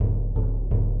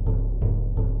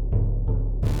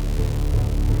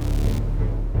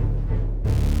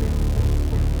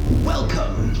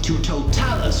Welcome to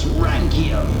Totalis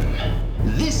Rankium.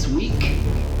 This week,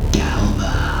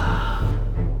 Galba.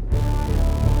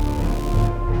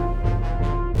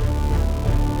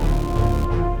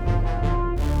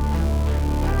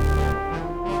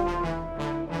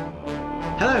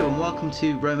 Hello and welcome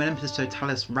to Roman Emperor's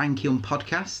Totalis Rankium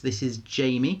podcast. This is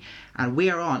Jamie and we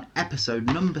are on episode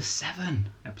number 7.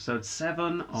 Episode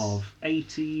 7 of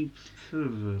 80...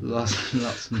 Lots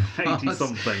 80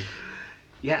 something.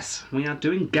 Yes, we are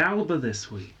doing Galba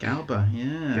this week. Galba,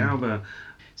 yeah. Galba.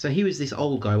 So he was this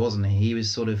old guy, wasn't he? He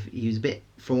was a bit,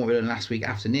 from what we learned last week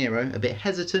after Nero, a bit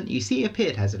hesitant. You see, he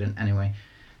appeared hesitant anyway,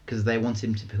 because they wanted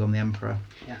him to become the emperor.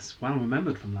 Yes, well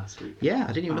remembered from last week. Yeah,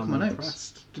 I didn't even look at my notes.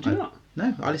 Impressed. Did you not?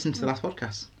 No, I listened to the last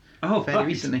podcast. Oh, fairly right.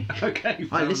 recently. Okay.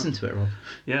 I listened to it, Rob.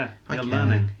 Yeah, You're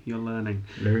learning.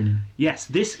 Learning. Yes,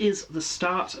 this is the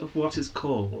start of what is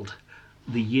called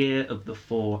the Year of the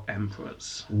Four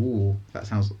Emperors. Ooh, that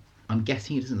sounds... I'm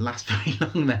guessing it doesn't last very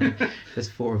long then. There's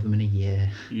 4 of them in a year.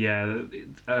 Yeah,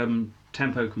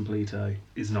 tempo completo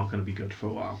is not going to be good for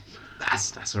a while.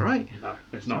 That's all right. No,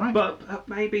 it's not. Right. But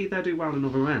maybe they'll do well in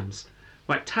other rounds.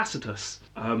 Like Tacitus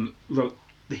wrote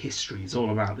the histories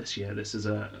all about this year. This is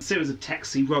a series of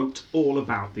texts he wrote all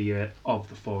about the year of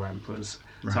the 4 emperors.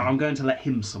 Right. So I'm going to let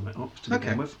him sum it up to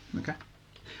begin with. Okay.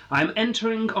 I am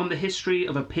entering on the history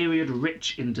of a period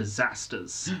rich in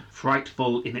disasters,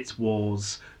 frightful in its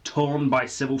wars, torn by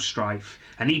civil strife,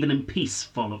 and even in peace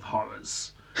full of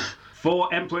horrors.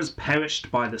 4 emperors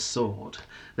perished by the sword.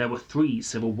 There were 3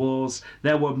 civil wars.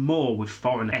 There were more with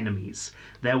foreign enemies.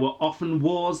 There were often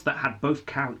wars that had both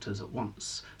characters at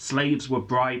once. Slaves were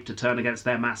bribed to turn against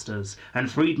their masters,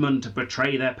 and freedmen to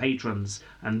betray their patrons,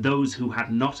 and those who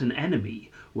had not an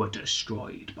enemy were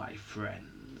destroyed by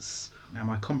friends. Now,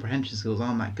 my comprehension skills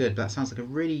aren't that good, but that sounds like a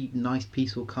really nice,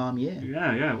 peaceful, calm year.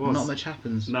 Yeah, it was. Not much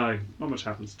happens. No, not much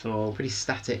happens at all. Pretty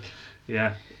static.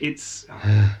 Yeah, it's...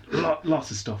 lots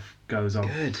of stuff goes on.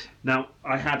 Good. Now,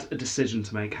 I had a decision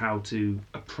to make how to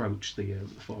approach the Year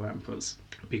of the 4 Emperors,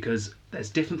 because there's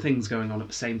different things going on at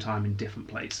the same time in different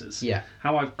places. Yeah.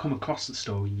 How I've come across the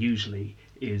story usually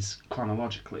is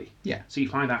chronologically. Yeah. So you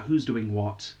find out who's doing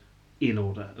what in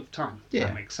order of time. Yeah.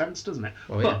 That makes sense, doesn't it?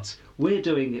 Well, but we're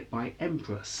doing it by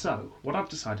emperor, so what I've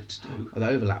decided to do... Are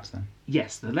there overlaps then?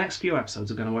 Yes, the next few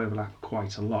episodes are going to overlap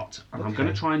quite a lot, and I'm Okay.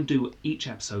 going to try and do each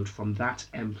episode from that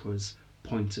emperor's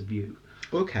point of view.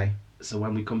 Okay. So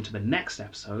when we come to the next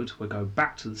episode, we'll go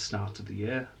back to the start of the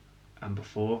year and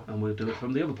before, and we'll do it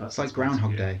from the other person's It's like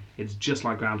Groundhog Day. It's just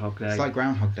like Groundhog Day. It's like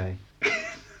Groundhog Day.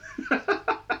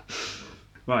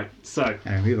 Right, so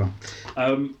Anyway, move on.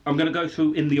 I'm going to go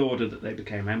through in the order that they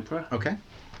became emperor, Okay.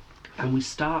 and we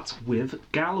start with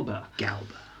Galba.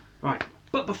 Galba. Right,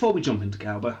 but before we jump into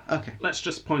Galba, Okay. let's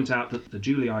just point out that the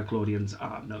Julii Claudians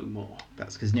are no more.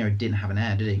 That's because Nero didn't have an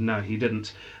heir, did he? No, he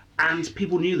didn't. And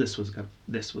people knew this was going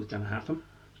to happen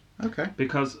Okay.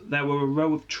 because there were a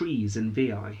row of trees in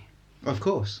Veii. Of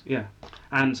course. Yeah.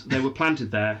 And they were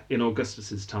planted there in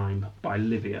Augustus's time by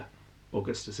Livia,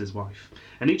 Augustus's wife.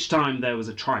 And each time there was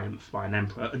a triumph by an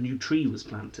emperor, a new tree was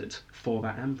planted for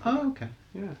that emperor. Oh, okay.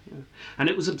 Yeah. And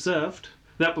it was observed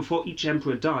that before each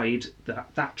emperor died,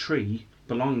 that tree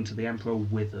belonging to the emperor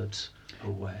withered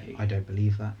away. I don't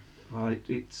believe that. Well,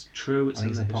 it's true. It's I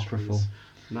think in it's the apocryphal. histories.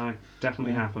 No,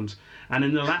 definitely Yeah. happened. And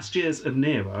in the last years of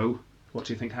Nero, what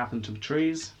do you think happened to the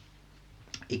trees?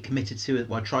 It committed suicide.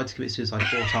 Well, I tried to commit suicide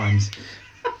 4 times,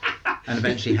 and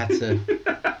eventually had to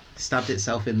stabbed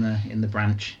itself in the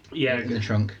branch. Yeah, in the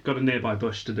trunk. Got a nearby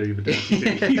bush to do the dirty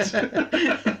deed.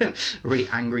 A really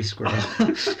angry squirrel.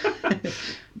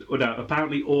 Well, no,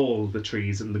 apparently all the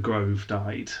trees in the grove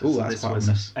died. Ooh, so that's this quite was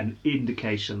ominous. an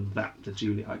indication that the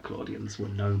Julii Claudians were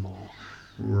no more.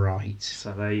 Right.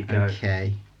 So there you go.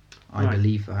 Okay. I Right.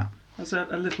 believe that. That's a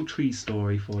little tree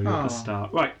story for you at Aw. the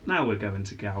start. Right, now we're going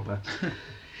to Galba.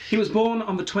 He was born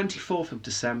on the 24th of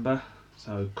December,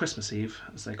 so Christmas Eve,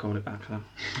 as they called it back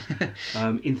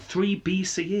then, in 3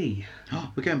 BCE.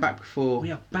 Oh, we're going back before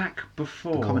We are back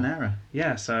before... the Common Era.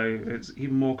 Yeah, so it's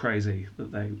even more crazy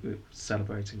that they were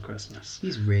celebrating Christmas.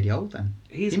 He's really old then.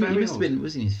 He's he very must old. have been,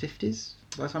 was he in his 50s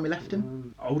by the time we left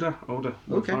him? Older. We'll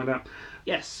Okay. find out.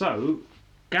 Yes, so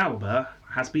Galba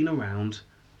has been around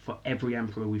for every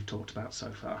emperor we've talked about so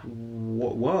far.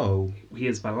 Whoa. He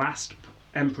is the last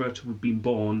emperor to have been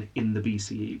born in the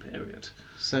BCE period.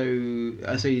 So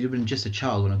you'd have been just a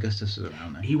child when Augustus was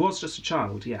around then? He was just a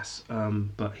child, yes,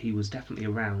 but he was definitely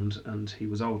around, and he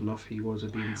was old enough. He would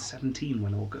have been 17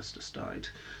 when Augustus died.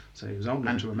 So he was old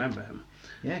enough to remember him.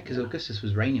 Yeah, because Augustus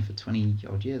was reigning for 20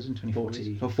 odd years, and 24 40.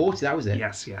 years. For 40, that was it.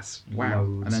 Yes. Wow.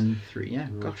 Loads. And then 3, yeah,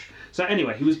 gosh. So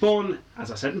anyway, he was born,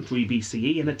 as I said, in 3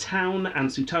 BCE in a town,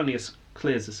 and Suetonius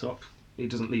clears this up. He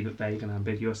doesn't leave it vague and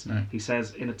ambiguous. No. He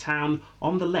says, in a town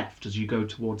on the left as you go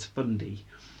towards Fundi.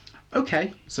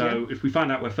 Okay. So if we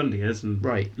find out where Fundi is and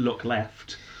Right. look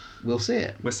left, we'll see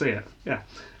it. we'll see it. Yeah.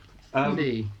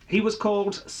 Fundi. He was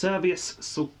called Servius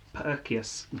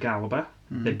Sulpicius Galba.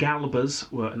 The Galbas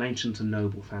were an ancient and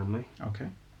noble family. Okay.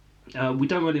 We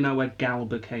don't really know where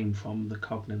Galba came from, the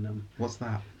cognomen. What's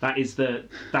that? That's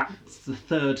the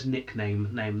third name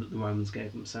that the Romans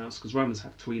gave themselves, because Romans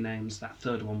have 3 names. That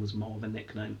third one was more of a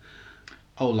nickname.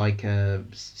 Oh, like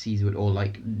Caesar, or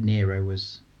like Nero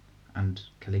was, and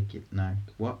Caligula. No.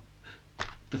 What?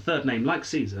 The third name, like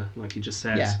Caesar, like he just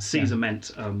says, Yeah, Caesar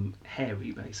meant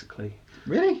hairy, basically.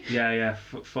 Really? Yeah,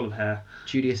 full of hair.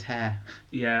 Julius Hare.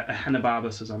 Yeah,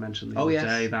 Hannibarbus, as I mentioned the other yes.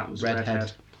 day, that was Redhead.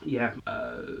 redhead. Yeah,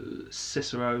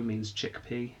 Cicero means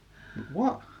chickpea.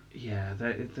 What? Yeah,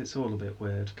 it's all a bit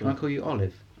weird. Can I call you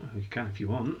Olive? Oh, you can if you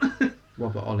want.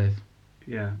 Robert Olive.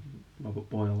 Yeah, Robert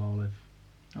Boyle Olive.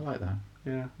 I like that.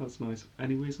 Yeah, that's nice.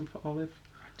 Any reason for olive?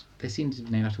 They seem to be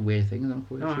named after weird things. I'm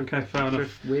Oh, okay, fair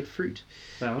enough. Weird fruit.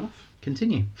 Fair enough.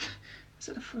 Continue. Is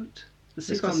it a fruit? The It's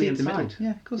seed's got on the seeds in inside. middle.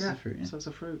 Yeah, of course Yeah, it's a fruit. Yeah. so it's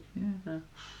a fruit. Yeah.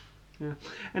 Yeah.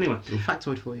 Anyway, Little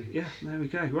factoid for you. yeah, there we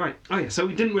go. Right. Oh yeah, so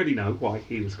we didn't really know why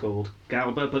he was called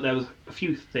Galba, but there was a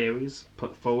few theories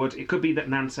put forward. It could be that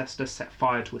an ancestor set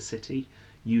fire to a city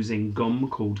using gum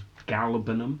called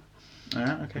galbanum.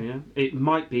 Okay. Yeah. It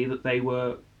might be that they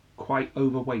were quite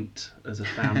overweight as a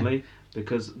family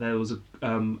because there was a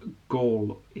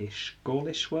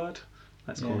Gaulish word.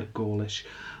 Let's call Yeah. it Gaulish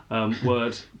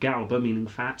word, galba, meaning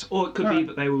fat. Or it could be Alright.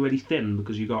 that they were really thin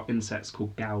because you got insects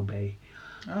called galbae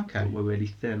Okay. that were really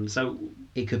thin. So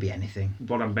It could be anything.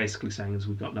 what I'm basically saying is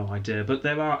we've got no idea. But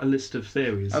there are a list of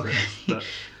theories Okay. that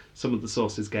some of the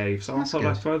sources gave. So I That's thought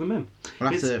I'd good. throw them in. We'll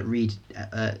have It's- to read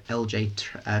L.J.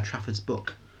 Trafford's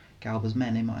book, Galba's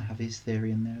Men. He might have his theory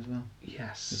in there as well. It's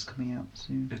Yes. coming out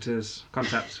soon. It is.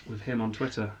 Contact with him on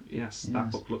Twitter. Yes, that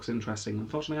Yes. book looks interesting.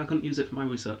 Unfortunately, I couldn't use it for my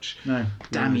research. No.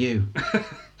 Damn you.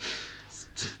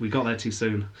 We got there too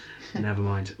soon. Never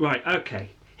mind. Right, okay.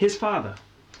 His father.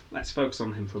 Let's focus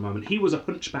on him for a moment. He was a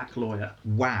hunchback lawyer.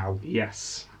 Wow.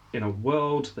 Yes. In a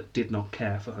world that did not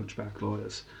care for hunchback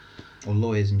lawyers. Or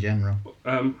lawyers in general.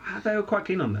 They were quite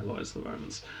keen on their lawyers, the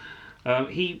Romans.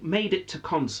 He made it to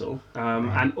consul,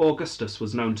 and Augustus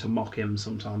was known to mock him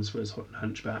sometimes for his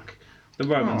hunchback. The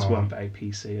Romans Aw. weren't very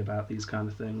PC about these kind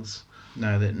of things.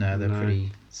 No, they're No.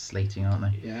 pretty slating, aren't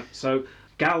they? Yeah. So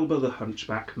Galba the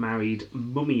hunchback married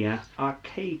Mummia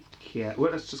Arcadia.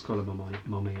 Well, let's just call her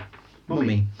Mummia.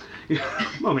 Mummy.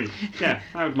 Mummy. Yeah,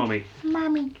 married Mummy.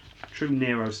 Mummy. True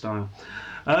Nero style.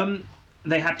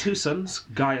 They had 2 sons,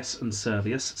 Gaius and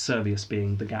Servius. Servius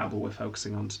being the Galba we're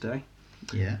focusing on today.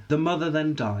 Yeah. The mother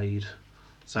then died.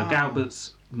 So Oh.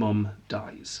 Galba's mum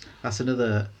dies. That's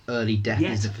another early death,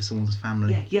 Yes. is it, for someone's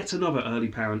family? Yeah, yet another early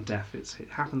parent death. It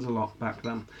happens a lot back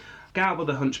then. Galba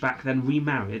the hunchback then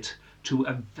remarried to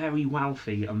a very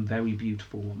wealthy and very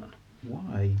beautiful woman.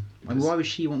 Why? I mean, why would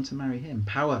she want to marry him?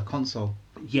 Power, console,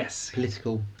 Yes,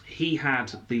 political. he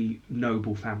had the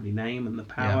noble family name and the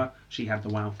power. She had the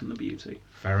wealth and the beauty.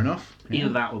 Fair enough. Either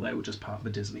that or they were just part of a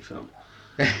Disney film.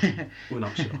 We're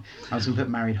not sure. I was going to put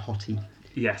married hottie.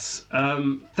 Yes,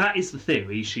 that is the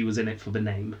theory. She was in it for the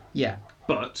name. Yeah.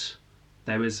 But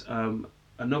there is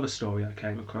another story I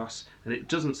came across, and it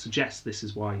doesn't suggest this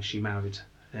is why she married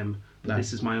him, but No.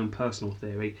 this is my own personal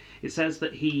theory. It says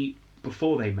that he,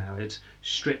 before they married,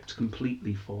 stripped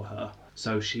completely for her,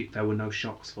 so there were no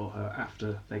shocks for her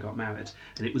after they got married.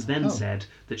 And it was then Oh. said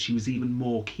that she was even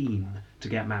more keen to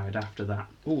get married after that.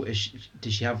 Oh,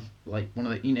 does she have, like, one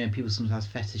of the, people sometimes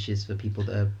have fetishes for people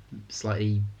that are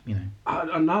slightly,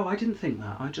 No, I didn't think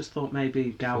that. I just thought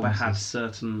maybe Galba had Performances.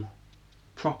 certain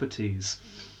properties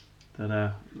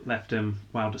that left him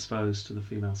well disposed to the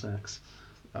female sex.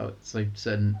 so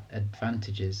certain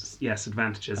advantages. Yes,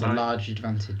 advantages. A large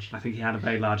advantage. I think he had a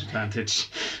very large advantage.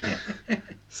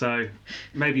 So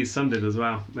maybe his son did as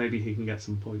well. Maybe he can get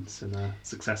some points in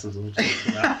successors or something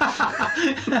for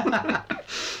that.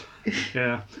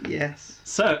 Yeah. Yes.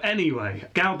 So anyway,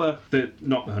 Galba,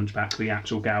 not the hunchback, the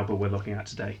actual Galba we're looking at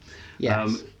today,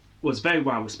 Yes. was very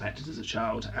well respected as a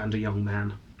child and a young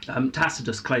man.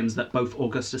 Tacitus claims that both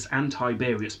Augustus and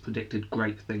Tiberius predicted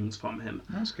great things from him.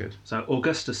 That's good. So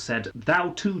Augustus said,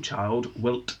 "Thou too, child,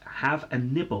 wilt have a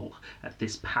nibble at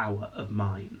this power of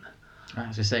mine."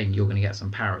 As I was saying, you're going to get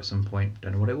some power at some point.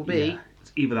 Don't know what it will be. Yeah.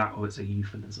 It's either that or it's a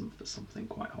euphemism for something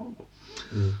quite horrible.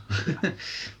 Ooh.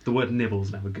 The word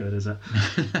nibble's never good, is it?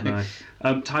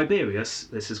 No. Tiberius,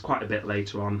 this is quite a bit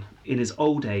later on, in his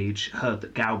old age heard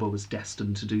that Galba was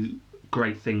destined to do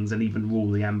great things and even rule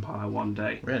the empire one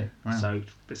day. Really? Wow. So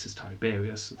this is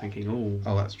Tiberius thinking,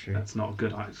 Oh, that's true. that's not a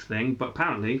good thing. But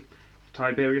apparently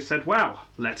Tiberius said, well,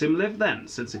 let him live then,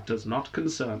 since it does not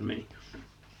concern me.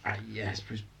 Yes,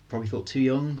 probably thought too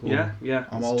young. Or Yeah.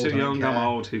 I'm It's old, too I don't young, I'm care.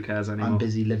 old, who cares anymore? I'm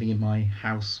busy living in my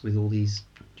house with all these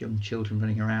young children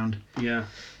running around. Yeah.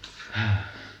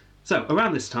 So,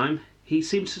 around this time, he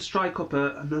seems to strike up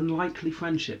an unlikely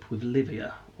friendship with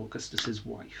Livia, Augustus's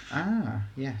wife. Ah,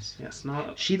 yes. Yes,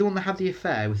 no, She the one that had the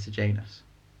affair with Sejanus?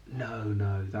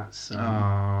 no, that's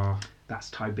Ah, that's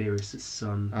Tiberius's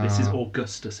son. This is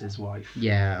Augustus's wife.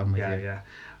 yeah, I'm with Yeah, you.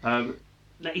 yeah.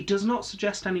 Now, he does not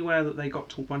suggest anywhere that they got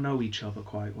to know each other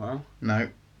quite well, No.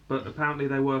 but apparently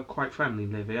they were quite friendly,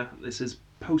 Livia. This is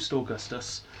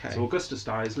post-Augustus. Okay. So Augustus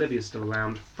dies, Livia's still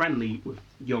around, friendly with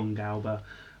young Galba,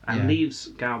 and Yeah. leaves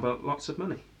Galba lots of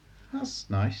money That's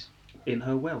nice. in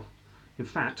her will. In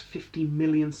fact, 50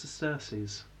 million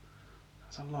sesterces.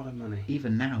 That's a lot of money.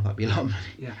 Even now, that'd be a lot of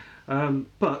money. Yeah.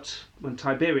 But when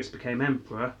Tiberius became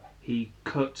emperor, he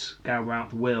cut Galba out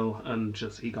the will and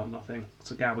he got nothing.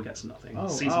 So Galba gets nothing. Oh,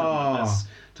 Season of Madness.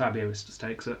 Tiberius just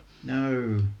takes it.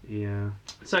 No. Yeah.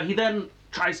 So he then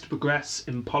tries to progress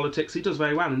in politics. He does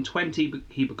very well. In 20,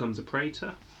 he becomes a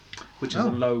praetor, which is a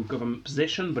low government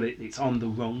position, but it's on the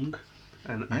rung,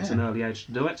 and at an early age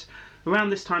to do it. Around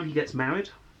this time, he gets married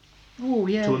Oh,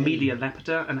 yeah. to Aemilia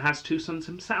Lepida and has 2 sons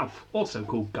himself, also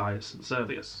called Gaius and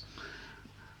Servius.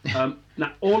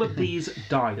 Now, all of these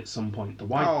die at some point, the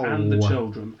wife and the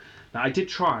children. Now, I did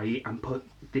try and put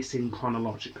this in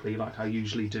chronologically, like I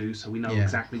usually do, so we know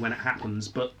exactly when it happens,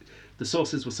 but the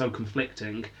sources were so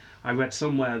conflicting. I read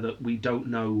somewhere that we don't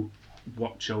know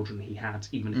what children he had,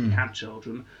 even if he had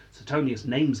children. Suetonius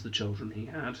names the children he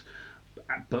had,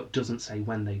 but doesn't say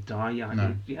when they die.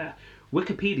 Yeah,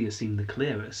 Wikipedia seemed the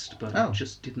clearest, but I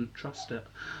just didn't trust it.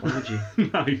 Why would you?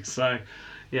 No, so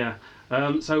yeah.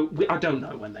 I don't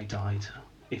know when they died.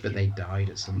 But they died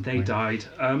at some point. They died.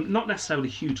 Not necessarily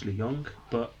hugely young,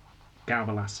 but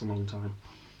Galba lasts a long time.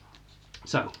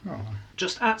 So,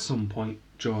 just at some point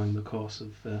during the course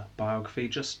of the biography,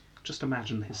 just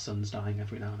imagine his sons dying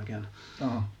every now and again.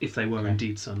 Oh. If they were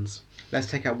indeed sons. Let's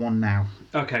take out one now.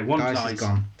 Okay, one Gaius dies. is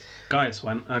gone. Gaius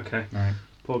went, okay. Right.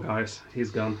 Poor Gaius, he's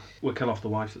gone. We'll kill off the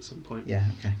wife at some point. Yeah,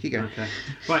 okay. Keep going. Okay.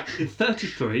 Right, in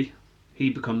 33, he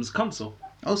becomes consul.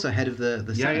 Also head of the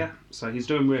Senate. Yeah. So he's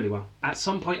doing really well. At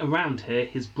some point around here,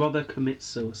 his brother commits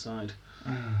suicide.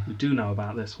 We do know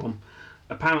about this one.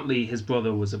 Apparently, his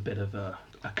brother was a bit of a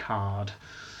card.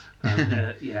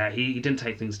 He didn't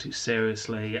take things too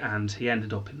seriously, and he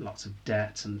ended up in lots of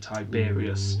debt. And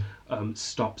Tiberius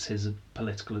stops his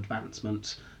political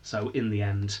advancement. So in the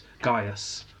end,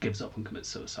 Gaius gives up and commits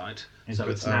suicide. So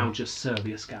it's now just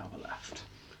Servius Galba left.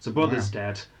 So brother's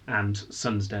dead and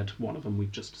son's dead. One of them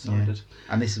we've just decided.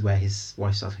 Yeah. And this is where his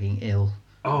wife starts getting ill.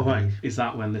 Oh, right. Is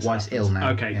that when this Wife's happens? ill now.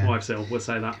 Okay, Yeah. wife's ill. We'll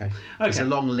say that. Okay. It's a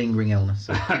long lingering illness.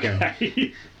 So keep going.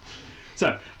 Okay.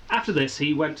 So, after this,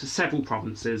 he went to several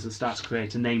provinces and started to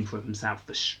create a name for himself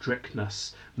for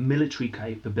strictness, military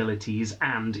capabilities,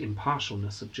 and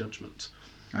impartialness of judgment.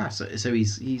 So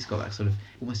he's got that sort of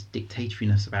almost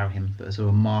dictatoriness about him, but a sort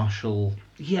of martial.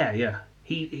 Yeah.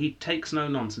 He takes no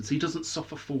nonsense. He doesn't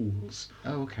suffer fools.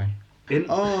 Oh, okay. In...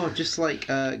 just like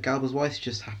Galba's wife's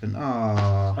just happened.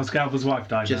 Oh. As Galba's wife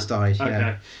died. Just died. Yeah.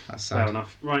 Okay. That's sad. Fair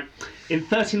enough. Right. In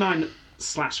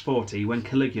 39/40, when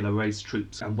Caligula raised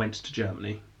troops and went to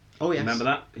Germany. Oh, yes. Remember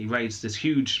that? He raised this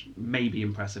huge, maybe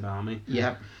impressive army.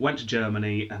 Yeah. Went to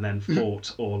Germany and then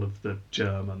fought all of the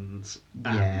Germans.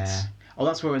 And Yeah. Oh,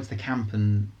 that's where he went to the camp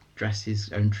and dressed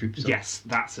his own troops up. yes,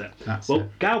 that's it. That's well,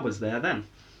 it. Galba's there then.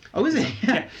 Oh, is he?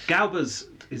 Yeah, Galba's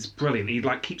is brilliant. He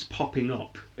keeps popping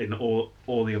up in all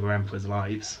the other emperors'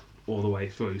 lives all the way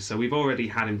through. So we've already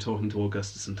had him talking to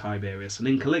Augustus and Tiberius, and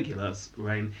in Caligula's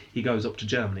reign, he goes up to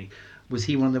Germany. Was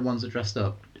he one of the ones that dressed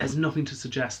up? There's nothing to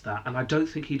suggest that, and I don't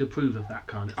think he'd approve of that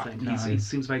kind of thing. No. He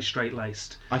seems very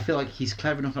straight-laced. I feel like he's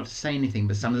clever enough not to say anything,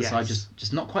 but some of the side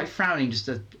just not quite frowning, just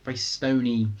a very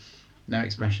stony, no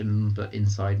expression, but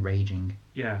inside raging.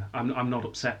 Yeah, I'm not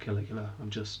upset, Caligula. I'm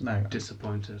just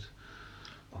disappointed.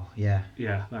 Oh, yeah.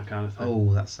 Yeah, that kind of thing.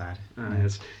 Oh, that's sad.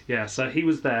 Yeah, so he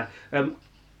was there.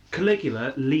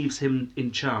 Caligula leaves him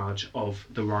in charge of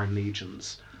the Rhine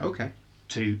legions Okay.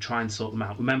 to try and sort them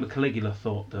out. Remember, Caligula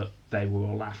thought that they were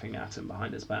all laughing at him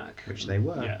behind his back. Which they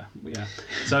were. Yeah.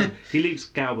 So he leaves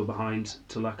Galba behind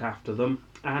to look after them.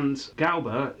 And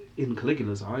Galba, in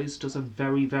Caligula's eyes, does a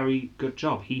very, very good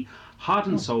job. He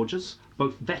hardened soldiers,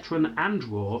 both veteran and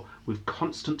raw, with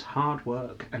constant hard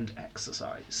work and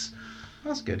exercise.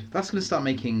 That's good. That's going to start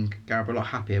making Galba a lot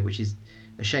happier, which is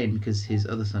a shame because his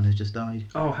other son has just died.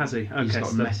 Oh, has he? Okay, He's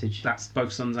got a message. That's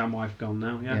both sons and wife gone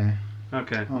now, yeah? Yeah.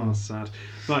 Okay, Oh. that's sad.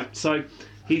 Right, so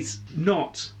he's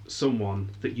not someone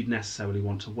that you'd necessarily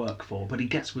want to work for, but he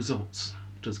gets results,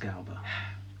 does Galba.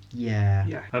 Yeah.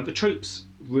 Yeah. The troops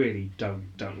really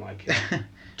don't like it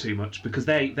too much because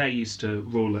they're used to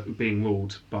being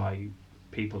ruled by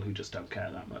people who just don't care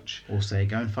that much. Or say,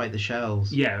 go and fight the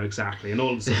shells. Yeah, exactly. And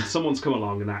all of a sudden, someone's come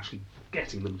along and actually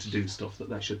getting them to do stuff that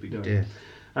they should be doing. Dear.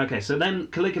 Okay, so then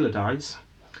Caligula dies,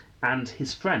 and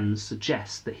his friends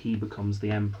suggest that he becomes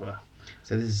the emperor.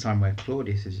 So this is a time where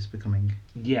Claudius is just becoming...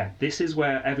 Yeah, this is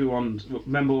where everyone...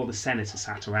 Remember all the senators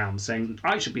sat around saying,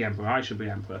 I should be emperor, I should be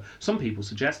emperor. Some people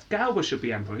suggest Galba should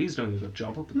be emperor. He's doing a good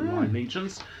job up at the Rhine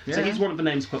legions. So Yeah. he's one of the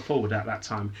names put forward at that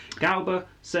time. Galba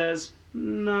says,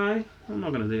 no, I'm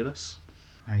not going to do this.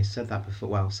 He said that before.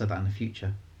 Well, said that in the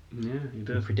future. Yeah, he I'm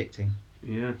did. predicting.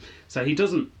 Yeah. So he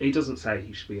doesn't say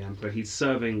he should be emperor. He's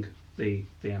serving the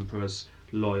emperors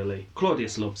loyally.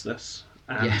 Claudius loves this.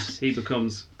 And Yes. he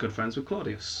becomes good friends with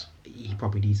Claudius. He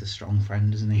probably needs a strong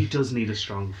friend, doesn't He he? does need a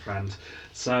strong friend.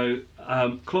 So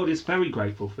Claudius very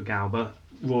grateful for Galba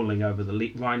ruling over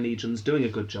the Rhine legions, doing a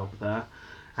good job there.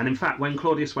 And in fact, when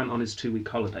Claudius went on his 2-week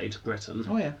holiday to Britain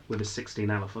Oh, yeah. with his 16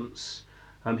 elephants,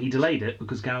 he delayed it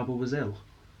because Galba was ill.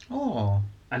 Oh.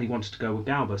 And he wanted to go with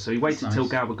Galba. So he waited That's till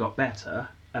nice. Galba got better,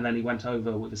 and then he went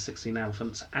over with his 16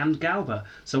 elephants and Galba.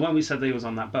 So when we said that he was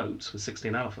on that boat with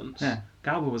 16 elephants, Yeah.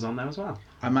 Galba was on there as well.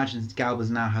 I imagine Galba's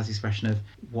now has the expression of,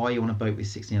 why are you on a boat with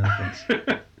 16 elephants?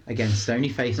 Again, stony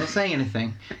face, not saying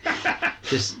anything.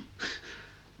 Just...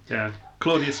 Yeah.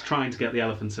 Claudius trying to get the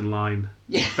elephants in line,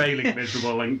 Yeah. failing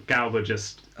miserable, and Galba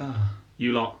just, Oh.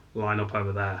 you lot line up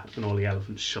over there, and all the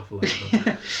elephants shuffle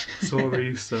over.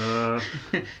 Sorry, sir.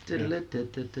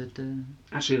 Da-da-da-da-da-da.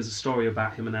 Actually, there's a story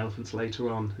about him and elephants later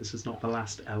on. This is not the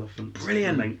last elephant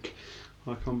Brilliant. link.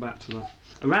 I'll come back to that.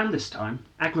 Around this time,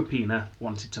 Agrippina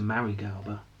wanted to marry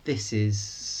Galba. This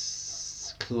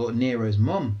is Nero's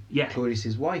mum. Yeah.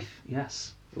 Claudius's wife.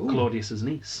 Yes. Ooh. Claudius's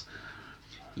niece.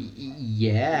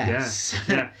 Yes.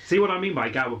 Yeah. See what I mean by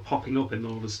Galba popping up in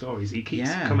all the stories? He keeps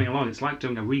Yeah. coming along. It's like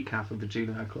doing a recap of the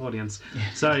Juno Claudians.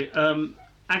 So,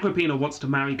 Agrippina wants to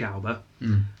marry Galba.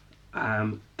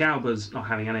 Galba's not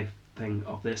having anything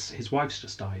of this. His wife's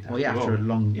just died. Well, yeah, all. after a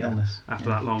long illness. After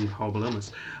that long, horrible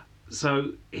illness.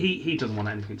 So, he doesn't want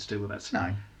anything to do with it.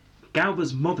 No.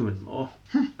 Galba's mother-in-law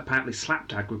apparently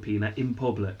slapped Agrippina in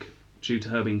public due to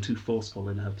her being too forceful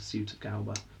in her pursuit of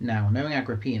Galba. Now, knowing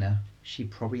Agrippina, she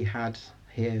probably had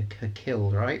her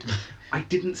killed, right? I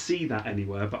didn't see that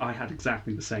anywhere, but I had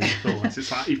exactly the same thoughts.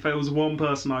 It's like, if there was one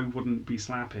person I wouldn't be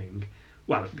slapping,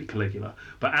 well, it'd be Caligula.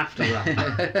 But after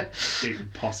that, it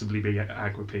could possibly be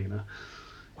Agrippina.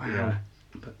 Wow. Yeah.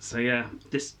 But, so, yeah,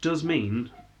 this does mean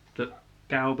that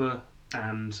Galba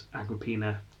and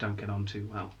Agrippina don't get on too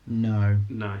well. No.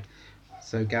 No.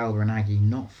 So Galba and Aggie,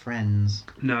 not friends.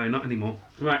 No, not anymore.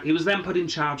 Right, he was then put in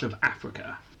charge of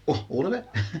Africa. Oh, all of it?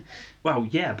 Well,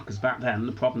 yeah, because back then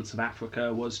the province of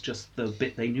Africa was just the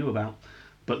bit they knew about,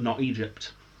 but not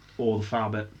Egypt or the far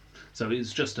bit. So it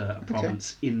was just a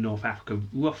province in North Africa,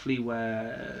 roughly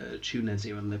where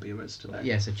Tunisia and Libya is today.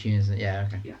 Yeah, so Tunisia. Yeah,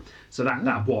 okay. Yeah. So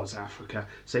that was Africa.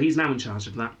 So he's now in charge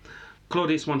of that.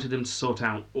 Claudius wanted him to sort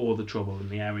out all the trouble in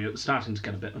the area. It was starting to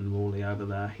get a bit unruly over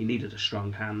there. He needed a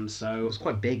strong hand, so It's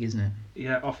quite big, isn't it?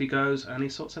 yeah, off he goes and he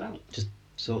sorts it out. Just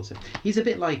sorts it. He's a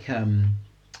bit like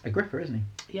Agrippa, isn't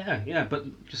Yeah, but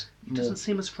just he doesn't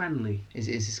seem as friendly. he? Is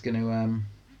this going to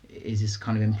is this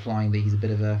kind of implying that he's a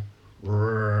bit of a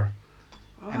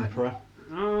emperor?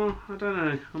 Oh, I don't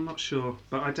know. I'm not sure.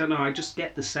 But I don't know. I just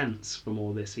get the sense from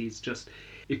all this. He's just...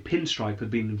 If pinstripe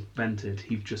had been invented,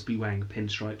 he'd just be wearing a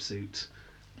pinstripe suit.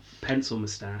 Pencil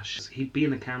moustache. He'd be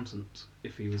an accountant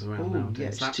if he was around Oh, nowadays. yeah,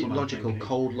 it's That's too what I'm logical, thinking.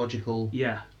 cold, logical,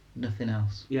 Yeah. nothing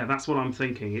else. Yeah, that's what I'm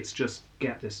thinking. It's just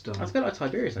get this done. I was a bit like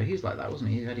Tiberius, though. He was like that, wasn't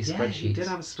he? He had his Yeah, spreadsheets. he did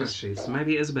have a spreadsheet, so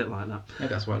maybe it is a bit like that. Maybe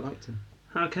that's why I liked him.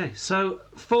 Okay, so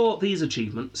for these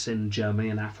achievements in Germany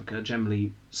and Africa,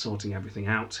 generally sorting everything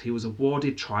out, he was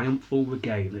awarded triumphal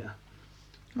regalia.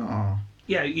 Oh,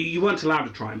 Yeah, you weren't allowed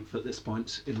to triumph at this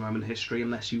point in Roman history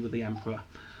unless you were the emperor.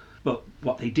 But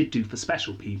what they did do for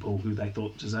special people who they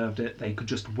thought deserved it, they could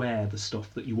just wear the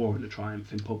stuff that you wore in a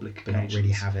triumph in public but not occasions.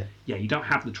 really have it. Yeah, you don't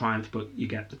have the triumph, but you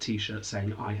get the T-shirt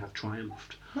saying, I have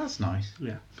triumphed. That's nice.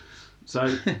 Yeah. So,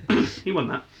 he won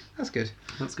that. That's good.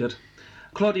 That's good.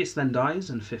 Claudius then dies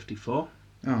in 54,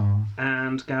 Oh.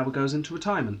 and Galba goes into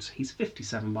retirement. He's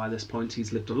 57 by this point.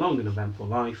 He's lived a long and eventful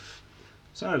life,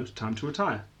 so time to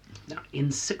retire. Now,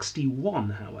 in 61,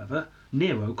 however,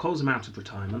 Nero calls him out of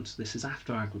retirement. This is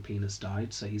after Agrippina's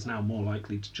died, so he's now more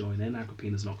likely to join in.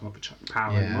 Agrippina's not got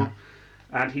power anymore.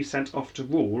 And he's sent off to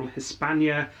rule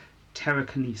Hispania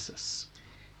Tarraconensis.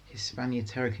 Hispania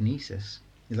Tarraconensis?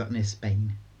 Is that near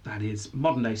Spain? That is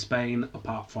modern-day Spain,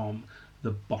 apart from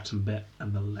the bottom bit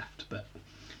and the left bit.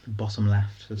 The bottom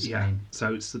left of Spain? Yeah,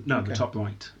 so it's the top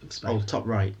right of Spain. Oh, top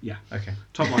right? Yeah. Okay.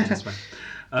 Top right of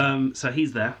Spain. So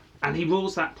he's there, and he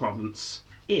rules that province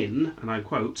in, and I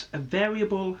quote, a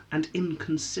variable and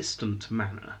inconsistent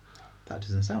manner. That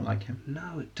doesn't sound like him.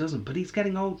 No, it doesn't, but he's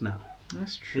getting old now.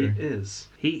 That's true. He is.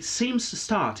 He seems to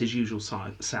start his usual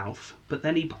self, but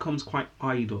then he becomes quite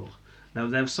idle. Now,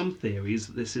 there are some theories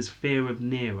that this is fear of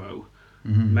Nero.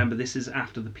 Mm-hmm. Remember, this is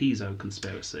after the Piso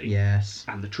conspiracy. Yes.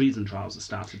 And the treason trials are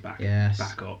started back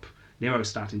up. Nero's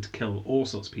starting to kill all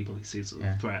sorts of people he sees as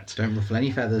a threat. Don't ruffle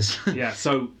any feathers. Yeah,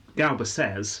 so Galba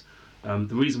says the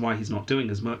reason why he's not doing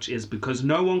as much is because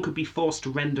no one could be forced to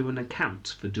render an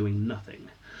account for doing nothing.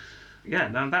 Yeah,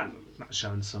 now that's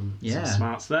showing some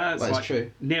smarts there. It's like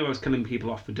true. Nero's killing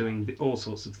people off for doing all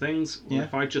sorts of things. Well, Yeah.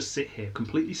 if I just sit here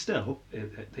completely still,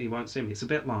 he won't see me. It's a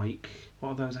bit like, what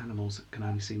are those animals that can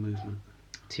only see movement?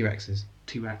 T-Rexes.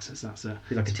 T-Rexes, that's it.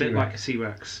 He's like It's a a bit like a T-Rex.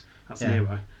 T-Rex. That's Yeah.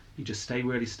 Nero. You just stay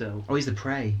really still. Oh, he's the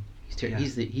prey. Yeah.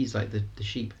 He's like the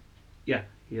sheep. Yeah,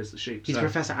 he is the sheep. He's So-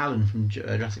 Professor Allen from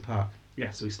Jurassic Park.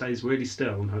 Yeah, so he stays really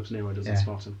still and hopes Nero doesn't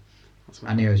spot him. That's what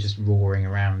And Nero's happens. just roaring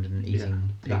around and eating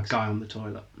That pigs. guy on the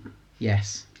toilet.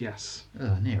 Yes. Yes.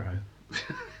 Oh, Nero.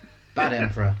 Bad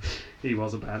emperor. He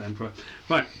was a bad emperor.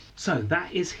 Right, so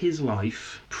that is his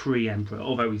life pre-emperor,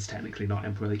 although he's technically not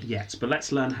emperor yet. But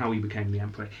let's learn how he became the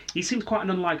emperor. He seems quite an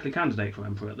unlikely candidate for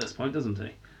emperor at this point, doesn't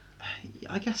he?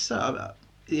 I guess so.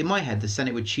 In my head, the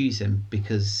Senate would choose him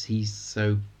because he's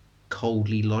so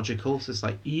coldly logical. So it's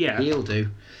like, Yeah. he'll do.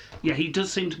 Yeah, he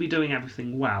does seem to be doing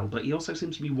everything well, but he also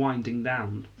seems to be winding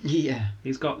down. Yeah.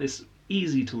 He's got this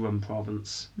easy-to-run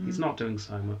province. He's not doing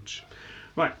so much.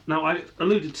 Right, now I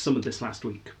alluded to some of this last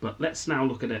week, but let's now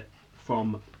look at it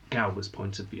from Galba's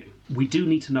point of view. We do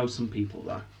need to know some people,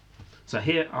 though. So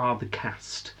here are the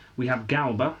cast. We have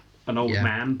Galba, an old Yeah.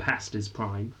 man past his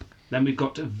prime. Then we've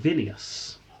got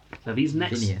Vinius. Now these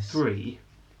next Vinius. three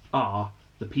are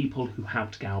the people who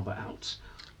helped Galba out.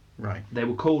 Right. They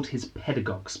were called his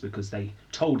pedagogues because they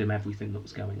told him everything that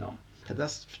was going on. But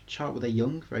that's chart. Were they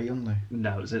young? Very young though.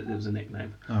 No, it was a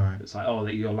nickname. All right. It's like, oh,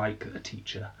 that you're like a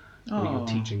teacher. Or Oh. you're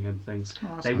teaching him things. Oh,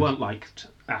 that's They nice. weren't liked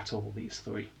at all, these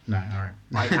three. No. All right.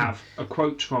 I have a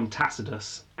quote from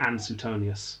Tacitus and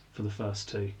Suetonius for the first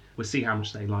two. We'll see how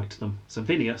much they liked them. So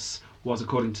Vinius was,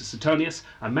 according to Suetonius,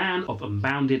 a man of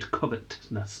unbounded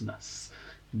covetousness.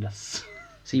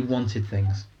 So he wanted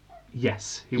things.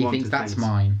 Yes, He wanted thinks that's things.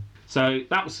 mine. So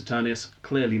that was Suetonius,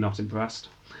 clearly not impressed.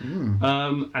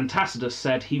 And Tacitus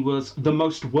said he was the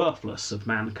most worthless of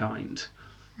mankind.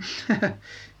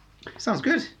 Sounds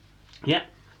good. Yeah,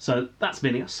 so that's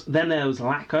Vinius. Then there was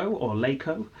Laco, or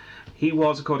Laco. He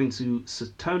was, according to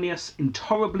Suetonius,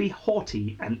 intolerably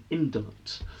haughty and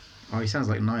indolent. Oh, he sounds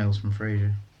like Niles from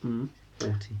Frasier. Mm.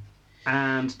 40.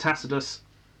 And Tacitus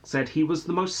said he was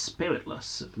the most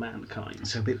spiritless of mankind.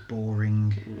 So a bit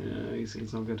boring. Yeah,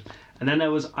 he's not good. And then there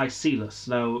was Icelus.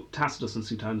 Now, Tacitus and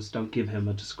Suetonius don't give him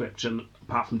a description,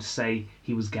 apart from to say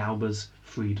he was Galba's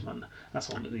freedman.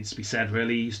 That's all that needs to be said,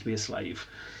 really. He used to be a slave.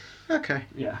 Okay.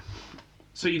 Yeah.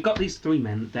 So you've got these three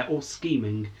men. They're all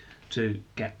scheming to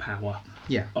get power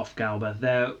Yeah. off Galba.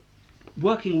 They're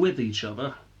working with each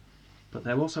other, but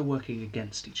they're also working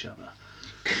against each other.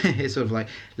 It's sort of like,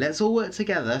 let's all work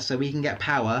together so we can get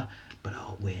power, but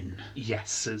I'll win.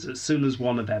 Yes, as soon as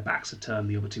one of their backs are turned,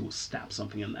 the other two will stab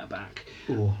something in their back.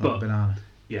 Oh, like But- a banana.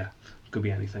 Yeah, could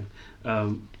be anything.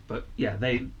 But yeah,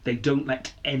 they don't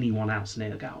let anyone else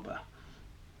near Galba.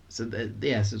 So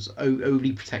yes, it's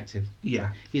overly protective.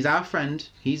 Yeah. He's our friend.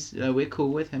 He's we're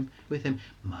cool with him.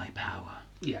 My power.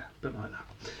 Yeah, a bit like that.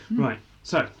 Right,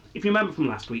 so, if you remember from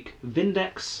last week,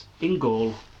 Vindex in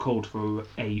Gaul called for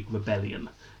a rebellion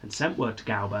and sent word to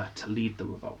Galba to lead the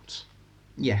revolt.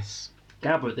 Yes.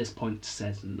 Galba at this point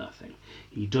says nothing.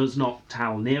 He does not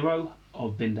tell Nero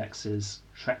of Vindex's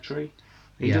treachery.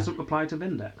 He Yeah. doesn't reply to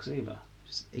Vindex either.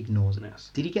 Just ignores it. Yes.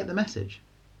 Did he get the message?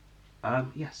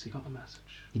 Yes, he got the message.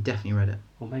 He definitely read it.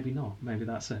 Or maybe not. Maybe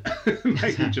that's it.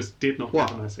 Maybe he just did not What?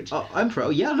 get the message. Oh, Emperor. Oh,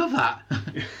 yeah, I love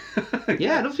that.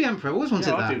 Yeah, I love the Emperor. I always wanted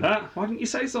Yeah, that. I'll do that. Why didn't you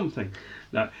say something?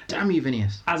 No. Damn you,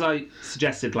 Vinius. As I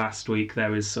suggested last week,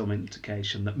 there is some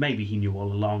indication that maybe he knew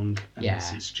all along, and Yeah.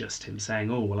 this is just him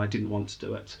saying, "Oh, well, I didn't want to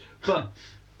do it." But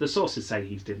the sources say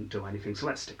he didn't do anything, so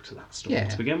let's stick to that story Yeah.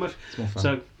 to begin with. It's more fun.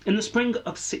 So, in the spring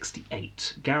of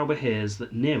 68, Galba hears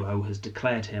that Nero has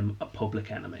declared him a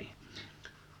public enemy.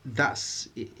 That's...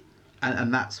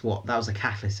 And that's what... That was a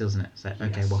catalyst, wasn't it? So,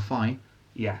 okay, Yes. well, fine.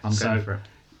 Yeah, I'm going for it.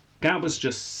 Galba's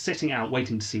just sitting out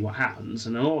waiting to see what happens,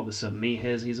 and then all of a sudden he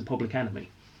hears he's a public enemy.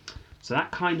 So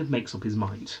that kind of makes up his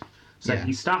mind. So Yeah.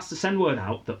 he starts to send word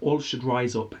out that all should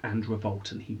rise up and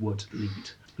revolt, and he would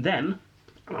lead. Then,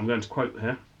 and I'm going to quote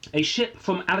here, a ship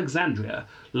from Alexandria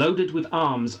loaded with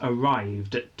arms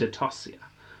arrived at Detosia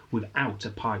without a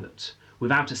pilot,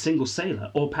 without a single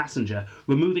sailor or passenger,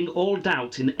 removing all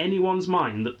doubt in anyone's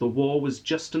mind that the war was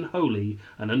just and holy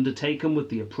and undertaken with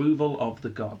the approval of the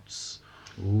gods.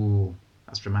 Ooh,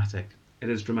 that's dramatic. It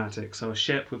is dramatic. So a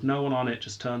ship with no one on it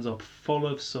just turns up full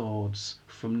of swords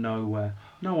from nowhere.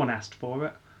 No one asked for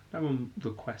it. No one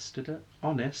requested it.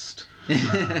 Honest.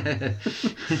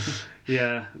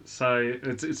 Yeah, so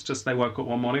it's just they woke up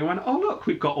one morning and went, oh look,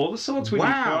 we've got all the swords we need for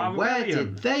our Wow, where rebellion.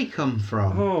 did they come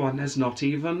from? Oh, and there's not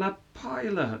even a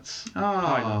pilot.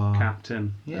 Pilot,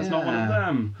 captain. There's not one of Yeah.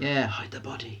 them. Yeah, hide the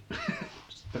body.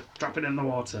 Just drop it in the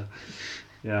water.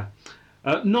 Yeah.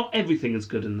 Not everything is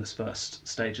good in this first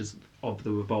stages of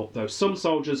the revolt, though. Some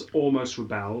soldiers almost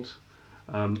rebelled,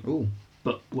 Ooh.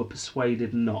 but were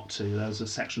persuaded not to. There was a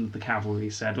section of the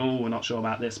cavalry said, oh, we're not sure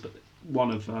about this, but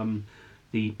one of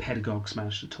the pedagogues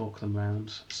managed to talk them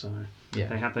round, so Yeah.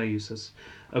 they had their uses.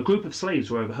 A group of slaves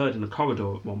were overheard in a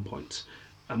corridor at one point,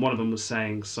 and one of them was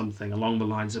saying something along the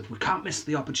lines of, we can't miss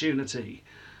the opportunity.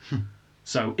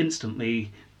 So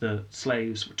instantly the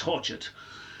slaves were tortured,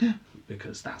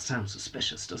 because that sounds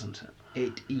suspicious, doesn't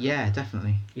it? Yeah,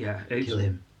 definitely. Yeah. Kill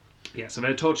him. Yeah, so they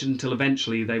were tortured until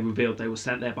eventually they revealed they were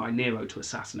sent there by Nero to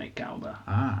assassinate Galba.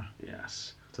 Ah,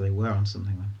 Yes. so they were on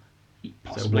something then. So it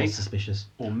Possibly. was suspicious.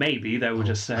 Or maybe they were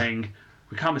just saying,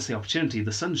 we can't miss the opportunity,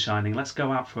 the sun's shining, let's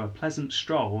go out for a pleasant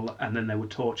stroll, and then they were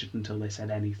tortured until they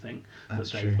said anything That's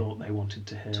that they true. thought they wanted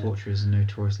to hear. Torture is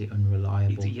notoriously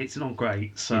unreliable. It's not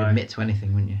great, so... You'd admit to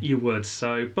anything, wouldn't you? You would,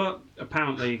 so... But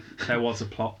apparently there was a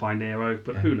plot by Nero,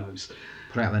 but who knows?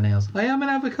 Put out the nails. I am an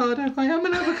avocado. I am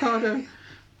an avocado.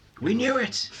 We knew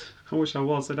it. I wish I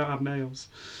was, they don't have nails.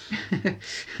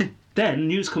 Then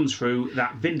news comes through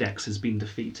that Vindex has been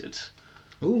defeated.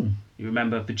 Ooh. You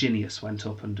remember Virginius went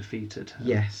up and defeated him?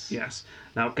 Yes. Yes.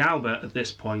 Now, Galba, at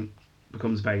this point,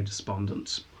 becomes very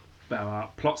despondent. There are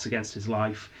plots against his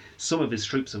life. Some of his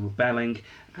troops are rebelling,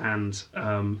 and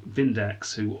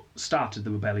Vindex, who started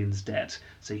the rebellion, is dead.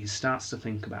 So he starts to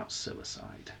think about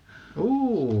suicide.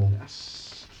 Ooh.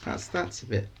 Yes. That's a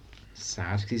bit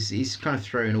sad because he's kind of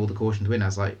throwing all the caution to wind. I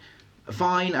was like,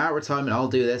 fine, out of retirement, I'll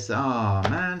do this. Oh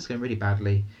man, it's going really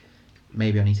badly.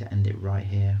 Maybe I need to end it right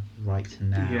here, right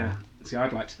now. Yeah. See,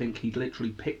 I'd like to think he'd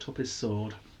literally picked up his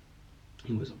sword.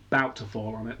 He was about to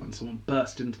fall on it when someone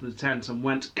burst into the tent and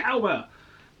went, Galba!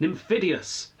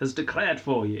 Nymphidius has declared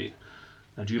for you.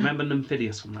 Now, do you remember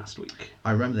Nymphidius from last week?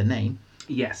 I remember the name.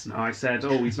 Yes. Now, I said,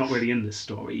 oh, he's not really in this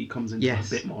story. He comes into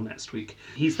Yes. a bit more next week.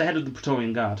 He's the head of the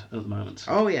Praetorian Guard at the moment.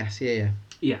 Oh yes, yeah.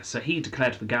 Yeah, so he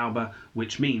declared for Galba,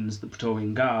 which means the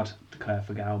Praetorian Guard declared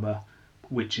for Galba,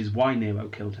 which is why Nero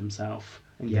killed himself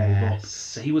and gave up. Yes.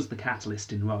 So he was the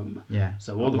catalyst in Rome. Yeah.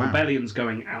 So all the wow. rebellion's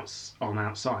going on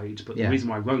outside, but Yeah. the reason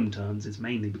why Rome turns is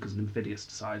mainly because Nymphidius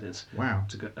decided Wow.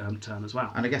 to turn as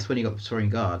well. And I guess when you got the Praetorian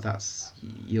Guard, that's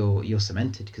you're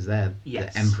cemented because they're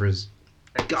Yes. the Emperor's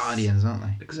guardians, aren't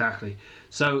they? Exactly.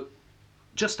 So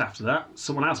just after that,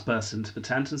 someone else bursts into the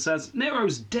tent and says,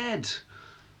 Nero's dead!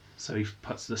 So he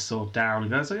puts the sword down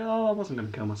and goes, oh, I wasn't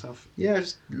going to kill myself. Yeah,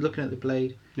 just looking at the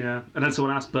blade. Yeah. And then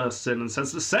someone else bursts in and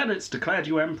says, the Senate's declared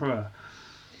you emperor.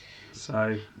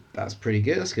 So That's pretty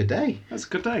good. That's a good day. that's a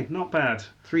good day. Not bad.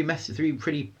 Three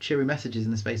pretty cheery messages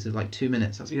in the space of like 2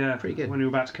 minutes. That's Yeah. pretty good. When you're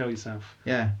about to kill yourself.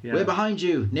 Yeah. Yeah. We're behind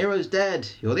you. Nero's dead.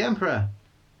 You're the Emperor.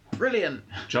 Brilliant.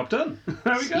 Job done.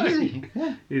 There we go. Easy.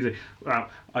 Yeah. Easy. Well,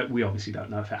 we obviously don't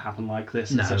know if it happened like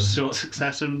this in No. such short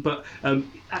succession, but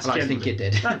that's I think generally- it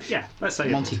did. Yeah, let's say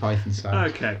it Monty did. Python style.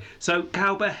 Okay, so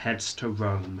Galba heads to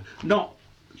Rome. Not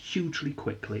hugely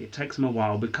quickly. It takes him a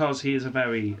while because he is a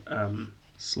very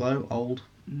Slow, old,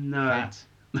 no.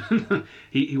 fat.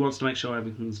 he wants to make sure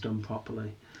everything's done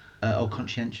properly.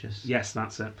 Conscientious. Yes,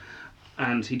 that's it.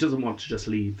 And he doesn't want to just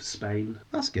leave Spain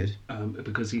That's good.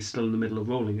 because he's still in the middle of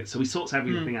ruling it. So he sorts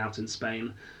everything out in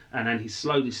Spain, And then he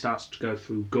slowly starts to go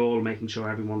through Gaul, making sure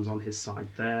everyone's on his side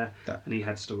there, That- and he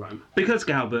heads to Rome. Because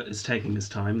Galba is taking his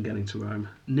time getting to Rome,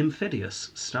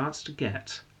 Nymphidius starts to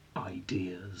get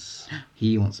ideas.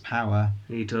 He wants power.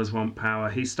 He does want power.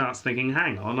 He starts thinking,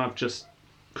 hang on, I've just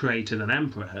created an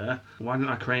emperor here. Why don't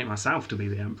I create myself to be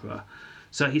the emperor?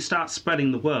 So he starts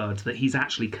spreading the word that he's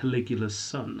actually Caligula's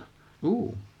son.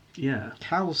 Ooh, Yeah.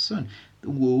 Cal's son.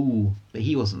 Ooh, but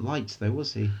he wasn't liked though,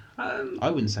 was he? I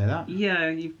wouldn't say that.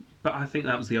 Yeah, but I think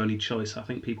that was the only choice. I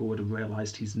think people would have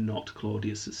realised he's not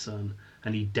Claudius's son,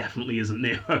 and he definitely isn't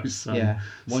Nero's son. Yeah,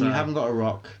 when you So- haven't got a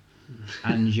rock,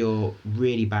 and you're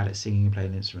really bad at singing and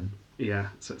playing an instrument, Yeah,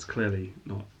 so it's clearly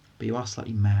not. but you are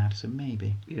slightly mad, so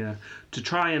maybe. Yeah. To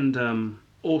try and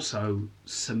also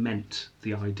cement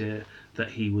the idea that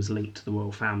he was linked to the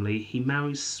royal family, he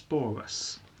marries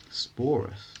Sporus.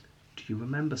 Sporus. Do you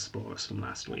remember Sporus from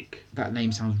last week? That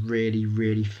name sounds really,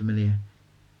 really familiar.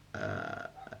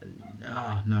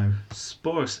 No.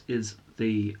 Sporus is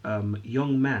the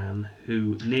young man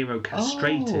who Nero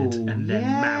castrated and then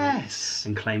married yes.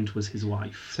 and claimed was his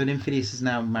wife. So Nymphidius has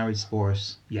now married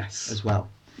Sporus Yes. as well.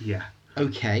 Yeah.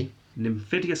 Okay.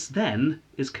 Nymphidius then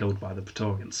is killed by the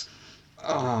Praetorians.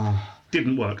 Oh,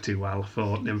 Didn't work too well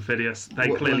for Nymphidius. They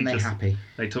clearly weren't they just happy?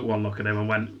 they took one look at him and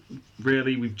went,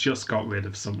 "Really, we've just got rid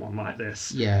of someone like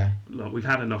this. Yeah. Look, we've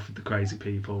had enough of the crazy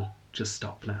people. Just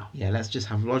stop now." Yeah, let's just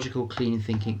have logical, clean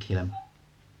thinking, kill him.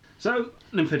 So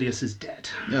Nymphidius is dead.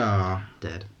 Ah,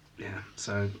 dead. Yeah,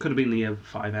 so could have been the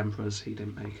 5 emperors. He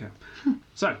didn't make it.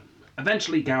 So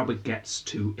eventually Galba gets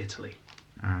to Italy.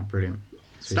 Ah, brilliant.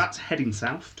 So Starts heading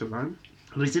south to Rome,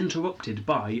 and is interrupted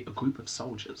by a group of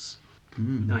soldiers.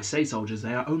 Mm. Now I say soldiers;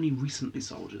 they are only recently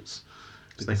soldiers.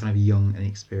 So they're kind of young and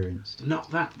experienced.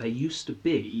 Not that they used to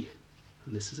be,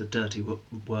 and this is a dirty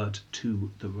word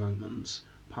to the Romans,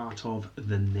 part of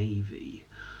the navy.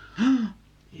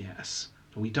 Yes.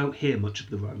 We don't hear much of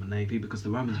the Roman navy because the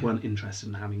Romans weren't interested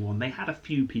in having one. They had a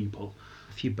few people.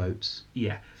 A few boats.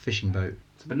 Yeah. Fishing boat.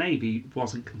 So the navy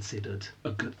wasn't considered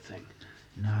a good thing.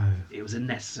 No. It was a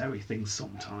necessary thing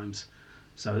sometimes.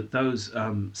 So those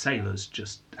sailors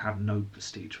just had no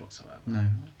prestige whatsoever. No.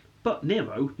 But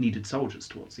Nero needed soldiers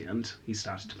towards the end. He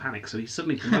started to panic, so he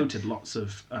suddenly promoted lots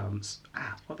of what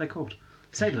are they called?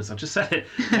 Sailors. I just said it.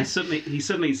 He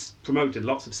suddenly promoted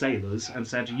lots of sailors and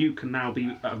said, "You can now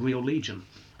be a real legion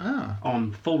Ah,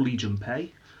 on full legion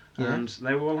pay," Yeah. and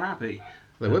they were all happy.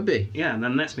 they would be. Yeah, and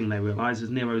then the next thing they realise is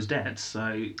Nero's dead,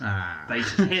 so Ah. they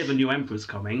hear the new emperor's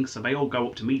coming, so they all go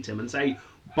up to meet him and say,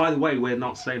 "By the way, we're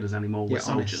not sailors anymore, we're Yeah,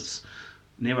 honest. soldiers."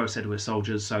 Nero said we're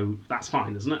soldiers, so that's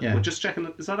fine, isn't it? Yeah. We're just checking.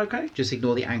 Is that okay? Just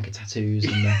ignore the anchor tattoos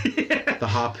and the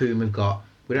harpoon we've got.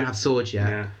 We don't have swords yet.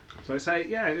 Yeah. So I say,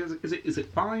 yeah, is it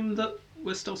fine that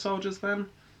we're still soldiers then?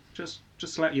 Just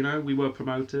to let you know, we were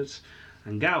promoted.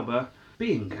 And Galba,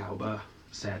 being Galba,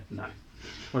 said no.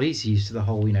 Well, he's used to the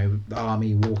whole, the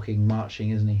army walking, marching,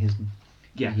 isn't he?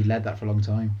 Yeah. He led that for a long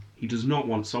time. He does not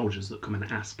want soldiers that come and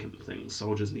ask him things.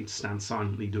 Soldiers need to stand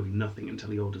silently doing nothing until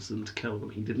he orders them to kill them.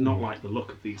 He did not like the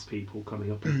look of these people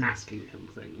coming up and asking him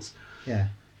things. Yeah.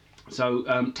 So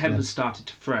tempers started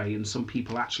to fray, and some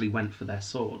people actually went for their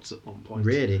swords at one point.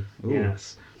 Really? Ooh.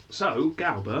 Yes. So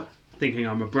Galba, thinking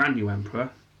I'm a brand new emperor,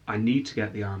 I need to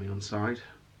get the army on side.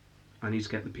 I need to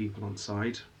get the people on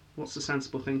side. What's the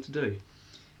sensible thing to do?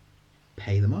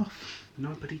 Pay them off.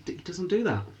 No, but he doesn't do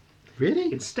that.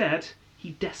 Really? Instead,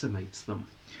 he decimates them.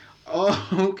 Oh,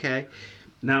 okay.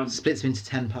 Now, Splits them into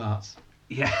 10 parts.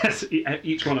 yes,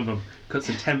 each one of them cuts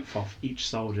a tenth off each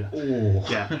soldier. Oh.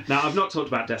 Yeah. Now, I've not talked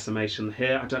about decimation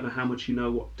here. I don't know how much you know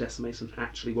what decimation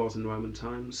actually was in Roman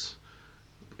times.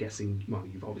 I'm guessing, well,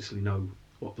 you obviously know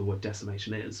what the word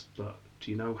decimation is, but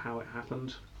do you know how it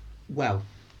happened? Well,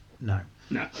 no.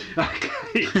 No.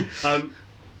 Okay.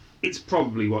 It's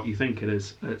probably what you think it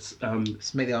is. It's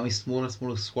Just make the army smaller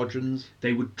squadrons.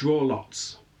 they would draw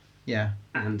lots, Yeah.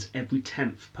 and every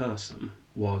 10th person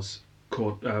was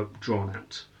drawn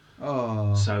out.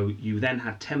 Oh. So you then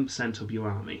had 10% of your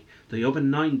army. The other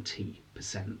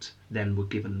 90% then were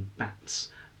given bats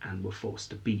and were forced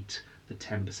to beat the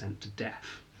 10% to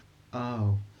death.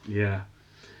 Oh. Yeah,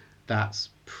 That's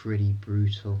pretty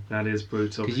brutal. that is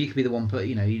brutal. Because you could be the one,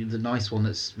 you're the nice one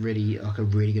that's really like a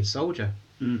really good soldier.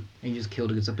 Mm. And you just killed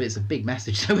a good soldier. But it's a big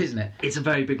message, though, isn't it? It's a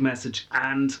very big message,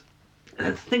 and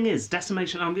the thing is,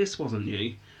 decimation, this wasn't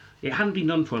new. It hadn't been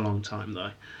done for a long time,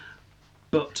 though.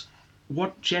 But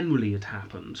what generally had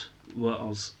happened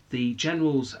was the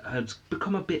generals had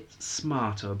become a bit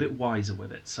smarter, a bit wiser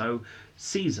with it. So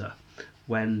Caesar,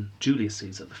 when Julius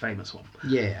Caesar, the famous one,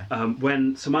 Yeah.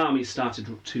 when some armies started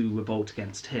to revolt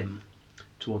against him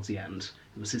towards the end,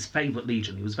 It was his favourite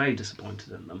legion. He was very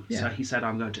disappointed in them. So Yeah. he said,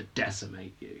 I'm going to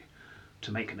decimate you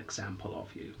to make an example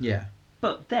of you. Yeah.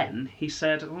 But then he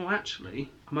said, oh, actually,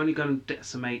 I'm only going to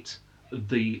decimate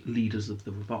the leaders of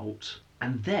the revolt.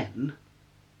 And then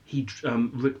he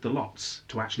rigged the lots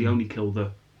to actually only kill the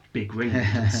big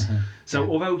ringleaders. So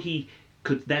although he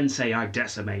could then say, I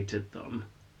decimated them,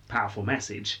 powerful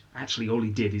message, actually all he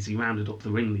did is he rounded up the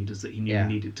ringleaders that he knew Yeah.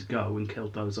 needed to go and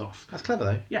killed those off. That's clever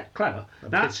though. Yeah, clever.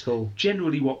 That's cool.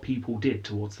 generally what people did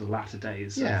towards the latter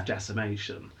days Yeah. of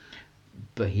decimation.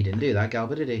 But he didn't do that,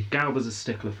 Galba, did he? Galba's a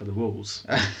stickler for the rules.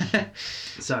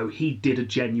 So he did a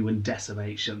genuine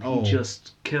decimation. Oh. He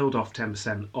just killed off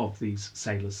 10% of these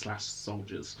sailors /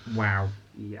 soldiers. Wow.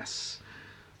 Yes.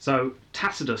 So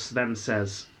Tacitus then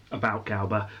says about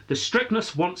Galba, the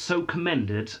strictness once so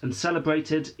commended and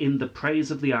celebrated in the praise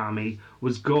of the army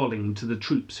was galling to the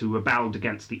troops who rebelled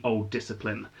against the old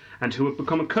discipline, and who had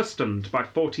become accustomed by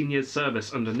 14 years'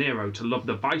 service under Nero to love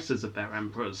the vices of their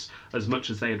emperors as much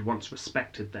as they had once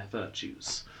respected their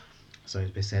virtues. So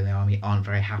he's saying the army aren't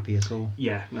very happy at all.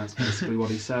 Yeah, that's basically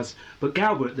what he says. But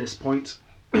Galba at this point,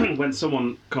 when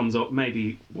someone comes up,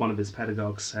 maybe one of his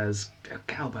pedagogues says,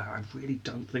 Galba, I really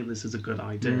don't think this is a good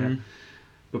idea,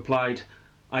 replied,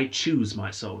 I choose my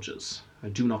soldiers. I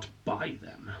do not buy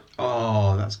them.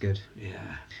 Oh, that's good.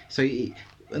 Yeah. So,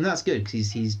 and that's good because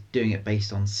he's doing it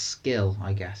based on skill,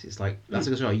 I guess. It's like, that's a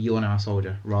good start, you're now a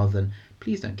soldier, rather than,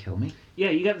 please don't kill me.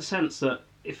 Yeah, you get the sense that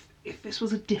if this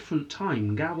was a different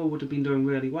time, Galba would have been doing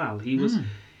really well. He was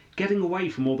getting away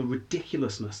from all the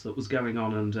ridiculousness that was going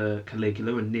on under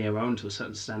Caligula and Nero, and to a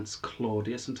certain sense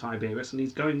Claudius and Tiberius, and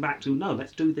he's going back to, no,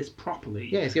 let's do this properly.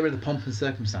 Yeah, let's get rid of the pomp and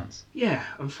circumstance. Yeah,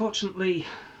 unfortunately,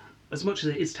 as much as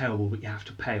it is terrible that you have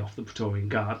to pay off the Praetorian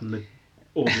Guard and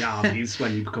all the armies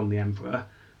when you become the emperor,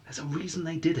 there's a reason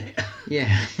they did it.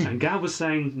 Yeah. And Galba's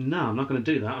saying, no, I'm not going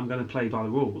to do that, I'm going to play by the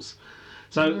rules.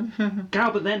 So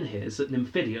Galba then hears that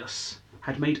Nymphidius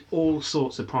had made all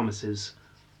sorts of promises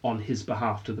on his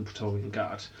behalf to the Praetorian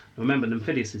Guard. Remember,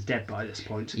 Nymphidius is dead by this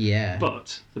point. Yeah.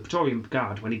 But the Praetorian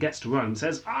Guard, when he gets to Rome,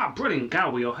 says, brilliant,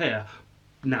 Galba, you're here.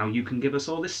 Now you can give us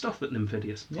all this stuff that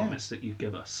Nymphidius promised that you'd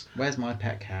give us. Where's my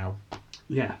pet cow?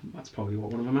 Yeah, that's probably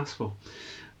what one of them asked for.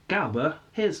 Galba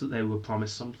hears that they were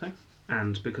promised something,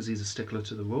 and because he's a stickler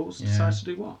to the rules, decides to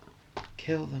do what?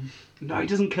 Kill them. No, he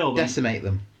doesn't kill them. Decimate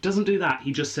them. Doesn't do that.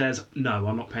 He just says, no,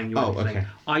 I'm not paying you anything. Okay.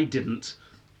 I didn't.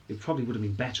 It probably would have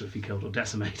been better if he killed or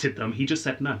decimated them. He just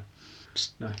said, no.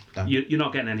 No. Done. You're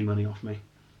not getting any money off me.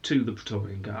 To the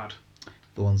Praetorian Guard.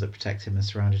 The ones that protect him and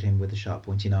surrounded him with the sharp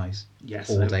pointy knives. Yes.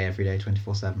 All day, every day,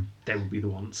 24/7. They would be the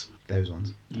ones. Those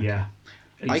ones. Yeah.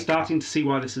 Are you starting to see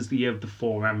why this is the year of the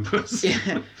 4 emperors?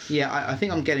 Yeah, I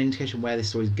think I'm getting an indication where this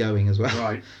story's going as well.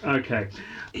 Right, okay.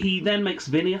 He then makes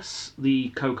Vinius the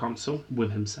co-consul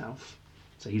with himself.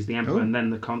 So he's the emperor and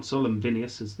then the consul, and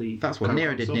Vinius is the That's what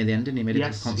Nero did near the end, didn't he? Made it to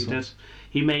the consul. He did.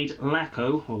 He made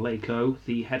Laco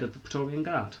the head of the Praetorian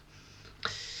Guard.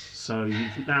 So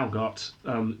you've now got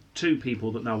 2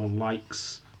 people that no one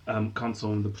likes,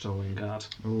 consul and the Praetorian Guard.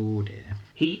 Oh dear.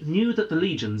 He knew that the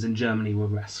legions in Germany were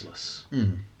restless.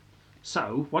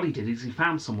 So what he did is he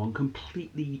found someone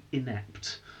completely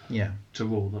inept Yeah. to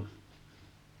rule them.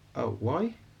 Oh,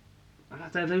 why?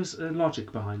 There's a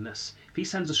logic behind this. If he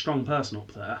sends a strong person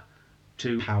up there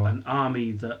to Power. an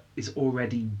army that is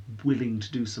already willing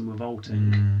to do some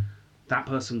revolting, that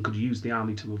person could use the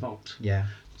army to revolt. Yeah.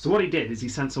 So what he did is he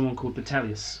sent someone called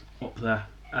Vitellius up there.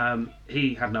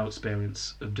 He had no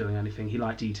experience of doing anything. He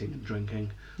liked eating and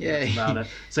drinking. Yeah. That's about it.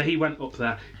 So he went up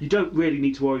there. You don't really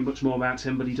need to worry much more about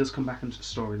him, but he does come back into the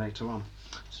story later on.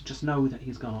 So just know that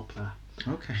he's gone up there.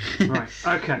 Okay. Right,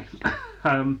 okay.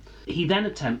 He then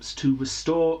attempts to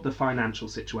restore the financial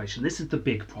situation. This is the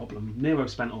big problem. Nero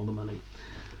spent all the money.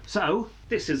 So,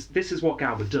 this is what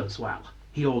Galba does well.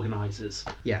 He organises.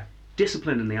 Yeah.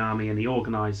 Discipline in the army, and he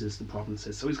organises the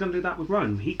provinces. So he's going to do that with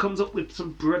Rome. He comes up with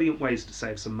some brilliant ways to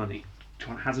save some money. Do you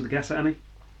want to hazard a guess at any?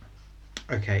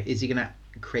 Okay. Is he going to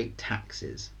create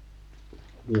taxes?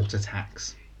 Water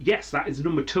tax. Yes, that is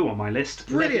number 2 on my list.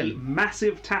 Brilliant. Levy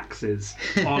massive taxes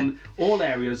on all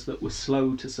areas that were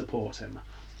slow to support him.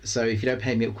 So if you don't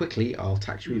pay me up quickly, I'll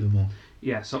tax you even more.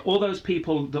 Yeah, so all those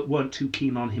people that weren't too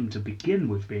keen on him to begin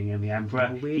with being in the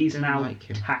emperor, We he's don't now like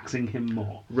him. taxing him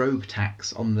more. Rogue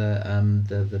tax on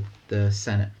the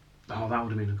Senate. Oh, that would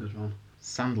have been a good one.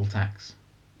 Sandal tax.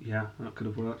 Yeah, that could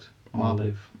have worked. Marble.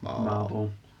 Olive,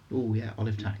 marble, Oh yeah,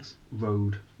 olive tax.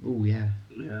 road. Oh yeah,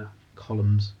 Yeah.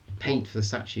 columns. Paint for the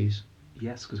statues.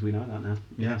 Yes, because we know that now.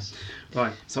 Yes.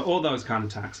 Right, so all those kind of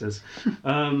taxes. Go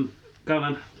on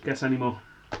then, guess any more.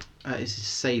 It's to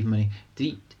save money.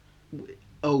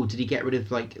 Oh, did he get rid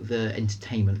of like the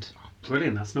entertainment?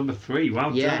 Brilliant, that's number 3.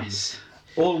 Well Yes.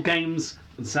 done. All games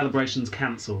and celebrations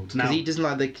cancelled. Now, Because he doesn't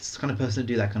like the kind of person to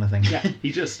do that kind of thing. yeah,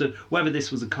 he just whether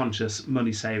this was a conscious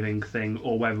money saving thing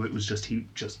or whether it was just he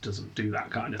just doesn't do that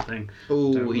kind of thing.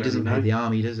 Oh, Don't he really doesn't know. pay the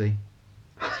army, does he?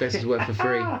 Supposed to work for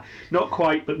free. Not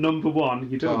quite, but number 1,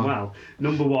 you're doing Oh. well.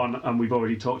 Number 1, and we've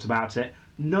already talked about it.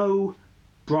 No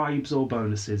bribes or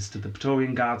bonuses to the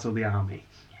Praetorian Guards or the army,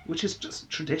 which is just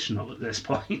traditional at this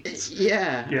point.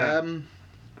 Yeah. Yeah.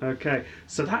 Okay,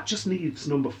 so that just leaves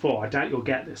number 4. I doubt you'll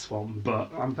get this one,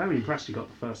 but I'm very impressed you got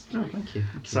the first 3. Oh, thank you.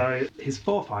 Thank you. So his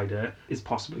 4th idea is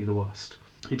possibly the worst.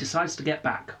 He decides to get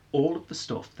back all of the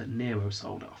stuff that Nero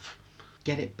sold off.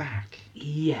 Get it back.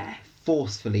 Yeah.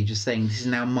 Forcefully, just saying this is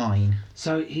now mine.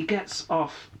 So he gets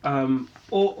off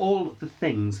all of the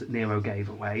things that Nero gave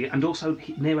away, and also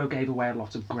Nero gave away a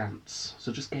lot of grants.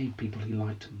 So just gave people he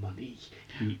liked money.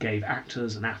 He gave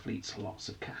actors and athletes lots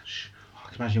of cash.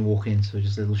 I can imagine walking into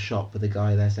just a little shop with a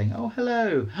guy there saying, "Oh,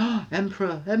 hello,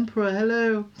 Emperor,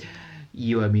 hello.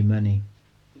 You owe me money.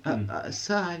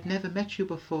 Sir, I've never met you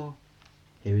before.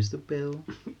 Here is the bill.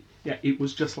 Yeah, it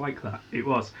was just like that. It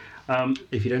was.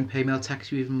 If you don't pay me, I'll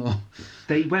tax you even more."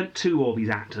 They went to all these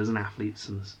actors and athletes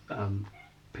and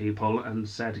people and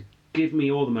said, "Give me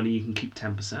all the money, you can keep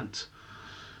 10%.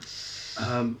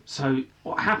 So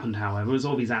what happened, however, was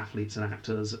all these athletes and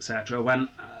actors, etc., went,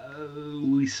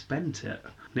 we spent it.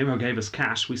 Nero gave us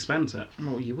cash, we spent it.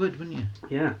 Well, you would, wouldn't you?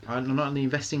 Yeah. I'm not the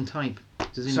investing type.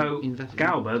 Does he So invest?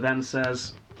 Galba then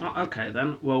says, oh, okay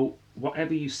then, well,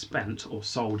 whatever you spent or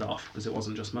sold off, because it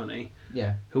wasn't just money,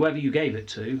 Yeah. whoever you gave it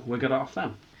to, we're going to off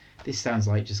them. This sounds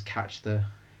like just catch the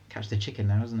chicken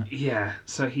now, isn't it? Yeah,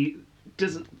 so he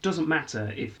doesn't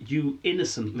matter if you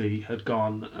innocently had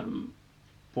gone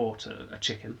bought a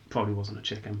chicken, probably wasn't a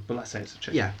chicken, but let's say it's a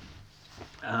chicken. Yeah.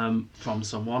 From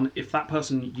someone. If that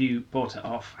person you bought it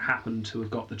off happened to have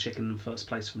got the chicken in the first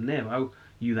place from Nero,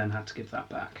 you then had to give that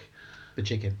back. The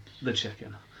chicken. The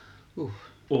chicken. Oof.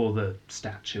 Or the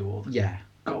statue, or the Yeah.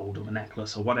 gold, or the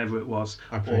necklace, or whatever it was,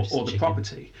 I or purchased the the chicken.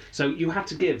 property. So you had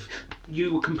to give.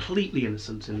 You were completely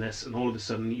innocent in this, and all of a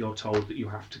sudden you're told that you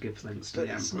have to give things to But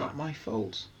the it's emperor. not my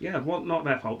fault. Yeah, well, not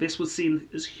their fault. This was seen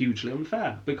as hugely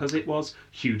unfair because it was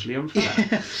hugely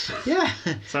unfair. Yeah.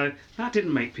 So that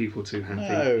didn't make people too happy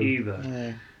No. either.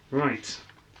 No. Right.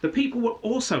 The people were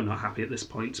also not happy at this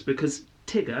point because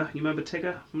Tigger, you remember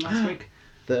Tigger from last week?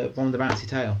 The one with the bouncy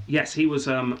tail. Yes, he was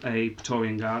a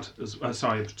Praetorian guard,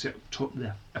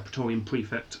 a Praetorian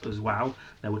prefect as well.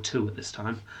 There were 2 at this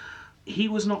time. He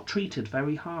was not treated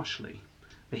very harshly.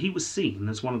 He was seen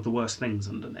as one of the worst things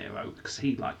under Nero because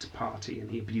he liked to party and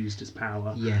he abused his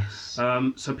power. Yes.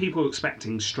 So people were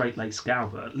expecting straight-laced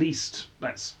Galba. At least,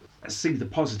 let's see the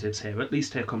positives here. At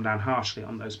least he'll come down harshly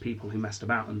on those people who messed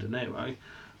about under Nero.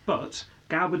 But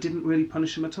Galba didn't really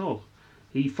punish him at all.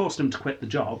 He forced him to quit the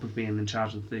job of being in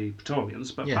charge of the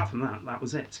Praetorians, but Yeah. apart from that, that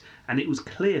was it. And it was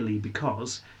clearly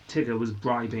because Tigger was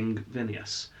bribing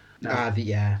Vinius. Now,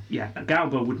 Yeah. yeah,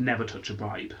 Galba would never touch a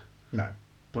bribe, No.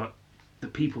 but the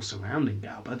people surrounding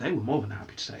Galba, they were more than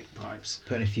happy to take bribes.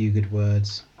 Put in a few good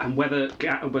words. And whether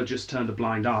Galba just turned a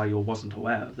blind eye or wasn't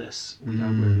aware of this, we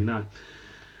don't really know.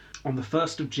 On the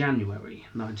 1st of January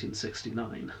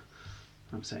 1969,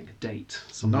 I'm saying a date.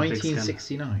 something big scandal.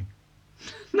 1969.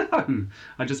 No,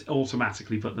 I just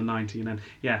automatically put the 19 in.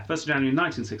 Yeah, 1st of January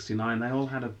 1969, they all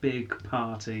had a big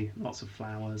party, lots of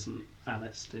flowers and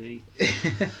LSD.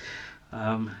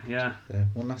 Yeah,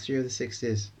 One last year of the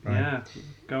 60s. Right. yeah,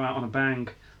 go out on a bang.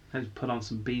 They put on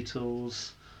some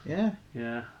Beatles. Yeah.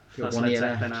 Yeah, Got first one Led year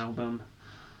Zeppelin left. album.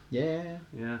 Yeah.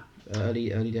 Yeah, Early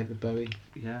David Bowie.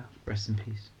 yeah. Rest in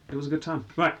peace. It was a good time.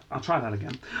 Right, I'll try that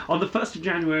again. On the 1st of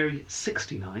January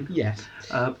 69, Yes.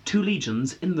 2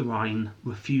 legions in the Rhine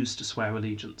refused to swear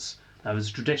allegiance. There was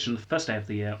a tradition, the first day of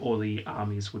the year, all the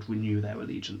armies would renew their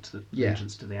allegiance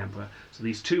to the emperor. So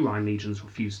these 2 Rhine legions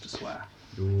refused to swear.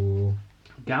 Ooh.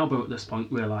 Galba at this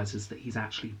point realises that he's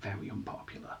actually very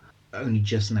unpopular. Only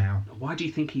just now. Why do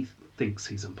you think he thinks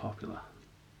he's unpopular?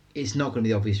 It's not going to be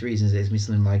the obvious reasons. It's going to be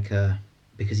something like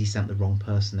because he sent the wrong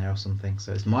person there or something.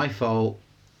 So it's my fault.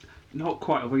 Not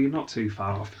quite, although you're not too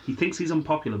far off. He thinks he's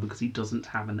unpopular because he doesn't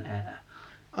have an heir.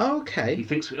 He Okay.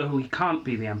 thinks, he can't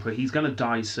be the emperor. He's going to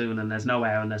die soon, and there's no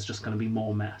heir, and there's just going to be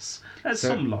more mess. There's So-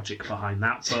 some logic behind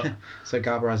that, but So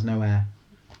Galba has no heir.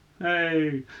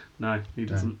 hey, no, he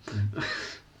doesn't.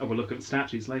 Oh, we'll look at the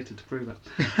statues later to prove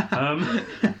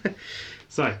it.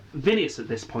 So Vinius at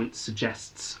this point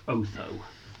suggests Otho.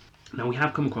 Now we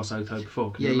have come across Otho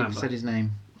before. Can Yeah, you you remember? said his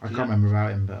name. I can't Yeah. remember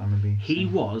about him, but I'm gonna be. He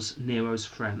was Nero's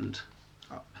friend.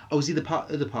 Oh, was he the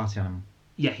party animal?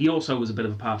 Yeah, he also was a bit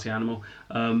of a party animal,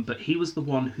 but he was the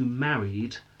one who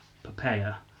married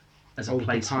Poppaea as a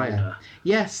placeholder. Poppaea.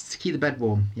 Yes, to keep the bed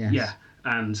warm. Yes. Yeah,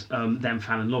 and then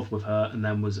fell in love with her, and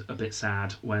then was a bit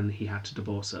sad when he had to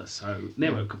divorce her, so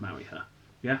Nero could marry her.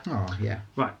 Yeah? Oh, yeah.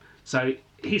 Right, so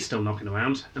he's still knocking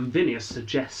around, and Vinius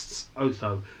suggests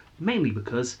Otho, mainly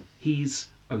because he's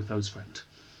Otho's friend.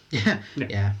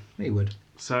 Yeah, he would.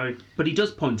 So, but he does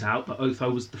point out that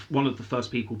Otho was one of the first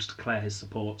people to declare his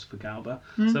support for Galba.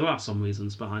 So there are some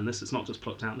reasons behind this. It's not just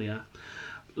plucked out of the air.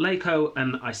 Laco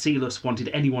and Icelus wanted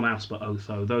anyone else but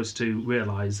Otho. Those two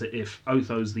realise that if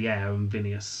Otho's the heir and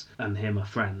Vinius and him are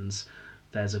friends,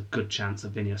 there's a good chance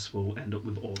that Vinius will end up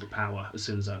with all the power as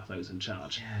soon as Otho's in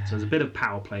charge. Yeah. So there's a bit of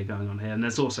power play going on here. And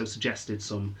there's also suggested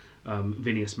some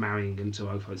Vinius marrying into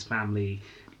Otho's family.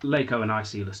 Laco and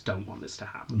Icelus don't want this to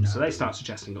happen, so they start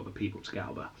suggesting other people to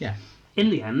Galba. Yeah.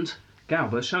 In the end,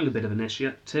 Galba, showing a bit of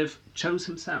initiative, chose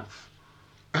himself.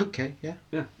 Okay, yeah.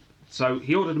 Yeah. So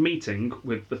he ordered a meeting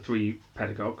with the 3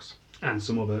 pedagogues and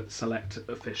some other select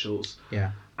officials. Yeah.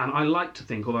 And I like to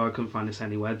think, although I couldn't find this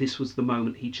anywhere, this was the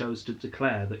moment he chose to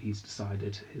declare that he's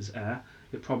decided his heir.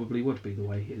 It probably would be the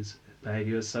way his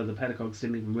behaviour is, so the pedagogues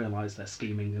didn't even realise their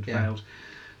scheming had failed.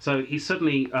 So he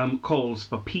suddenly calls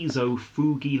for Piso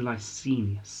Frugi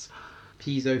Licinius.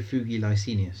 Piso Frugi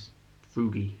Licinius.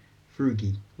 Frugi.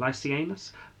 Frugi.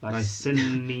 Lycianus?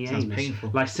 Sounds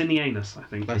painful. Licinianus, I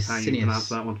think, is how you pronounce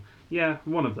that one. Yeah,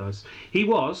 one of those. He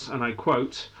was, and I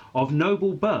quote, of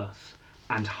noble birth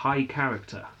and high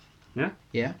character. Yeah?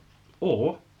 Yeah.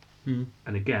 Or, and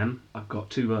again, I've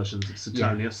got 2 versions of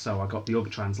Suetonius, so I got the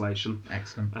other translation.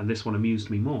 Excellent. And this one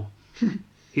amused me more.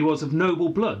 He was of noble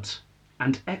blood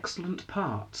and excellent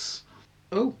parts.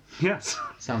 Oh. Yes.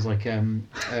 Sounds like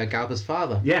Galba's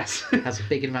father. Yes. Has a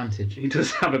big advantage. He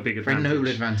does have a big advantage. Very noble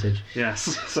advantage. Yes.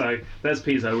 So there's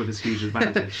Piso with his huge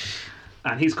advantage.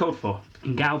 And he's called for.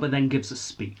 And Galba then gives a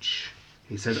speech.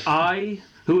 He said, I,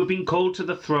 who have been called to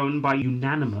the throne by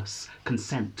unanimous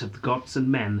consent of the gods and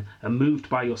men, am moved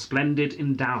by your splendid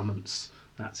endowments.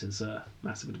 That's his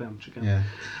massive advantage again. Yeah.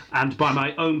 And by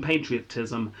my own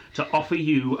patriotism, to offer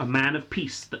you a man of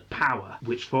peace that power,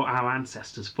 which for our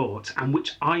ancestors fought, and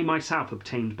which I myself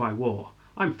obtained by war.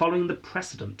 I'm following the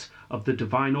precedent of the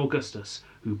divine Augustus,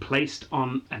 who placed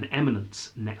on an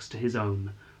eminence next to his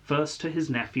own, first to his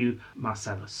nephew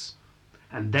Marcellus,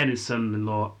 and then his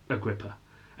son-in-law Agrippa,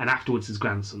 and afterwards his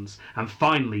grandsons, and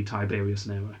finally Tiberius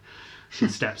Nero,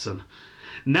 his stepson.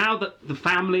 Now that the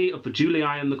family of the Julii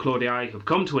and the Claudii have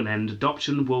come to an end,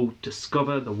 adoption will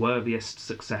discover the worthiest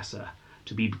successor.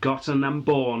 To be begotten and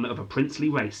born of a princely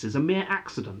race is a mere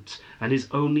accident, and is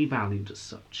only valued as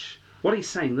such. What he's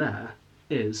saying there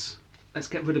is, let's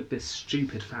get rid of this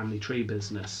stupid family tree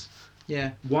business.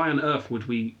 Yeah. Why on earth would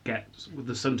we get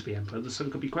the son to be emperor? The son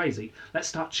could be crazy. Let's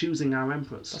start choosing our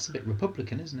emperors. That's a bit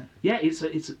Republican, isn't it? Yeah,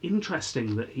 it's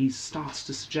interesting that he starts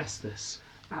to suggest this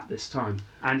at this time.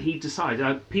 And he decides,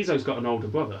 Piso's got an older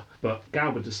brother, but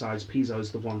Galba decides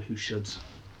Piso's the one who should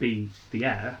be the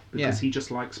heir because he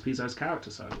just likes Piso's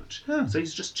character so much. Oh. So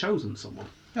he's just chosen someone.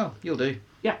 Oh, you'll do.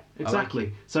 Yeah, exactly.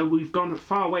 Like So we've gone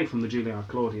far away from the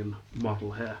Julio-Claudian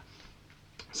model here.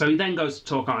 So he then goes to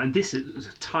talk on, and this is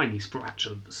a tiny scratch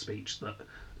of the speech that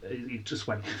it just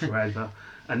went on forever.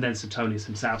 And then Suetonius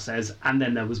himself says, and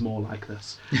then there was more like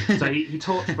this. So he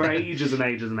talked for ages and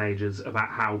ages and ages about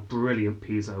how brilliant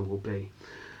Piso will be.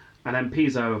 And then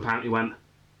Piso apparently went,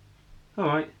 all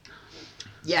right.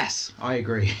 Yes, I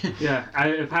agree. Yeah,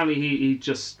 apparently he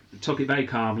just took it very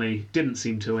calmly, didn't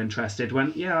seem too interested,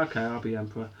 went, yeah, okay, I'll be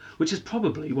emperor. Which is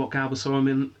probably what Galba saw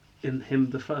him in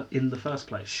the first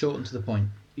place. Short and to the point.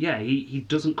 Yeah, he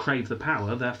doesn't crave the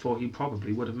power, therefore he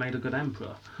probably would have made a good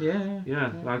emperor.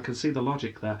 Yeah. I can see the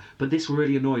logic there. But this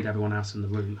really annoyed everyone else in the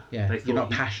room. Yeah, They you're thought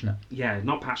not passionate. Yeah,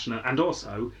 not passionate. And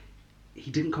also, he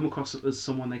didn't come across as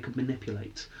someone they could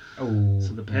manipulate. Oh,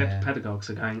 So the pedagogues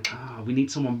are going, we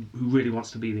need someone who really wants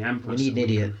to be the emperor. We need an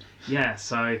idiot. Yeah,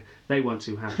 so they weren't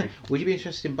too happy. Would you be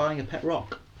interested in buying a pet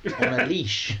rock on a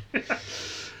leash?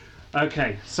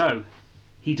 Okay, so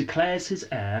he declares his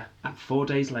heir, and 4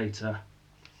 days later,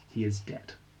 he is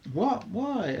dead. What?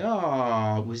 Why?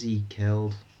 Oh, was he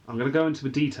killed? I'm going to go into the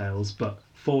details, but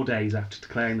 4 days after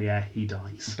declaring the heir, he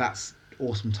dies. That's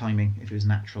awesome timing if it was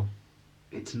natural.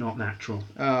 It's not natural.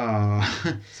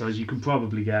 Oh. So as you can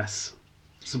probably guess,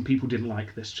 some people didn't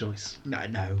like this choice. No,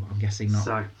 I'm guessing not.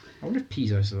 So I wonder if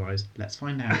Piso survives. Let's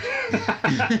find out.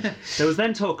 there was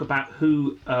then talk about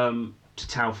who to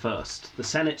tell first? The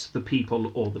Senate, the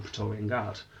people, or the Praetorian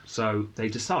Guard? So they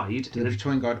decide... Do the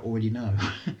Praetorian Guard already know?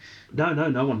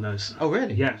 No one knows. Oh,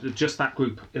 really? Yeah, just that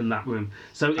group in that room.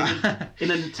 So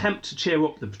in an attempt to cheer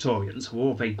up the Praetorians, who are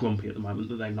all very grumpy at the moment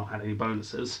that they've not had any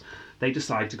bonuses, they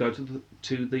decide to go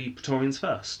to the Praetorians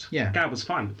first. Yeah. Galba's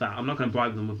fine with that. I'm not going to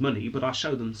bribe them with money, but I'll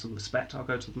show them some respect. I'll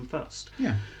go to them first.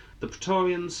 Yeah. The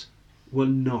Praetorians were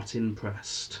not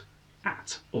impressed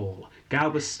at all.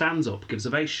 Galba stands up, gives a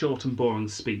very short and boring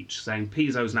speech saying,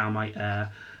 Piso's now my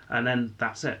heir, and then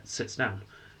that's it, sits down.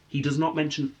 He does not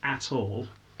mention at all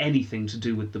anything to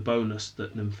do with the bonus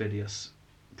that Nymphidius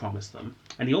promised them.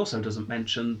 And he also doesn't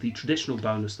mention the traditional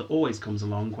bonus that always comes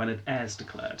along when an heir's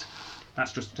declared.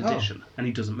 That's just a tradition, and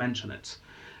he doesn't mention it.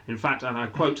 In fact, and I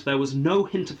quote, there was no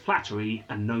hint of flattery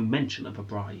and no mention of a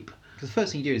bribe. Because the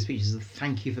first thing you do in a speech is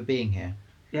thank you for being here.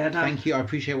 Yeah, no. Thank you, I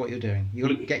appreciate what you're doing. You've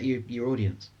got to get your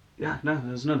audience. Yeah, no,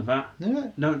 there's none of that.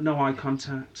 No. No eye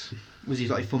contact. Was he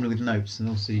like fumbling with notes, and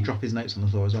also did he drop his notes on the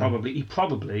floor as well? He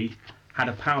probably had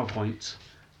a PowerPoint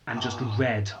and just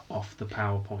read off the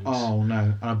PowerPoint. Oh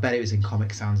no! And I bet it was in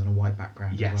Comic Sans on a white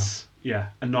background. Yes, yeah,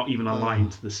 and not even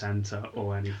aligned to the centre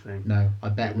or anything. No, I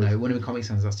bet no. One of the Comic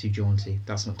Sans, that's too jaunty.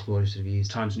 That's not Claudius would have used.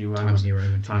 Times New Roman. Times New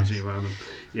Roman. Times yes. New Roman.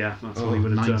 Yeah, that's what he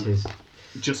would have 90s. done.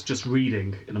 Just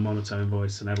reading in a monotone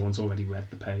voice, and everyone's already read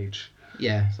the page.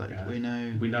 Yeah, it's like Yeah. we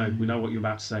know what you're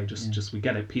about to say. Just we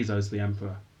get it. Piso's the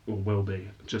emperor, or will be.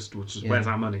 Just Yeah. where's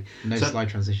our money? No So- slide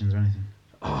transitions or anything.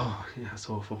 Oh, yeah, it's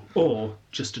awful. Or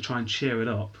just to try and cheer it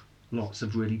up, lots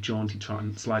of really jaunty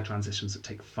slide transitions that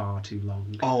take far too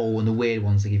long. Oh, and the weird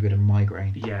ones that give you a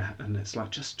migraine. Yeah, and it's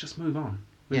like just move on.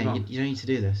 Move Yeah, on. you don't need to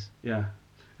do this. Yeah.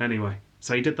 Anyway,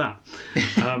 so he did that.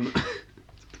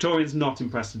 Praetorians not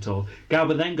impressed at all.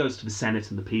 Galba then goes to the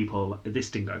Senate and the people. This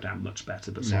didn't go down much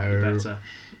better, but slightly No. better.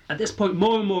 At this point,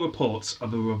 more and more reports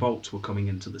of a revolt were coming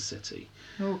into the city.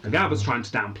 And Galba's trying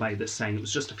to downplay this, saying it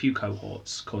was just a few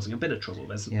cohorts causing a bit of trouble.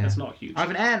 There's not huge. I have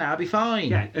an air now, I'll be fine.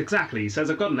 Yeah, exactly. He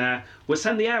says, I've got an heir. We'll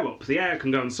send the heir up. The heir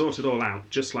can go and sort it all out,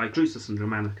 just like Drusus and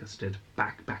Germanicus did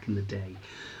back in the day.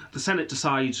 The Senate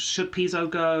decides, should Piso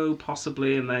go?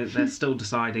 Possibly, and they're still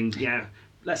deciding, yeah,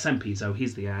 let's send Piso,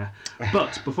 he's the heir.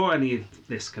 But before any of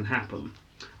this can happen,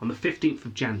 on the 15th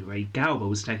of January, Galba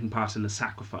was taking part in a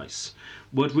sacrifice.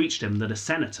 Word reached him that a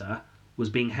senator was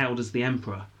being held as the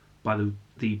emperor by the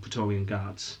Praetorian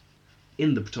Guards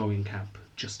in the Praetorian camp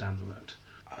just down the road.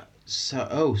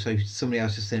 So somebody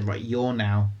else just said, right, you're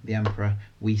now the emperor.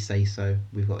 We say so.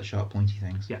 We've got the sharp, pointy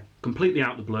things. Yeah, completely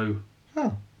out of the blue.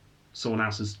 Oh. Someone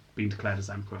else has been declared as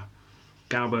emperor.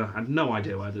 Galba had no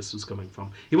idea where this was coming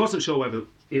from. He wasn't sure whether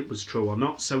it was true or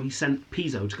not, so he sent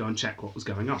Piso to go and check what was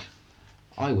going on.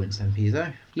 I wouldn't send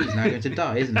Piso. He's now going to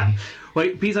die, isn't he? Well,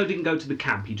 Piso didn't go to the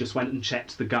camp. He just went and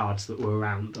checked the guards that were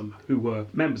around them, who were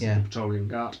members of the Praetorian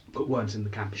Guard, but weren't in the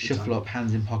camp at the Shuffle time. up,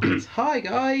 hands in pockets. Hi,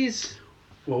 guys!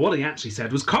 Well, what he actually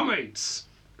said was, comrades!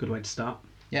 Good way to start.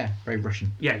 Yeah, very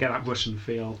Russian. Yeah, get that Russian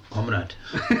feel. Comrade.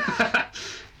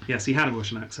 Yes, he had a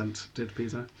Russian accent, did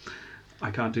Piso. I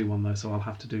can't do one though, so I'll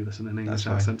have to do this in an English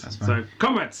That's fine, accent. that's fine. So,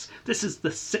 comrades, this is the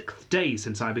 6th day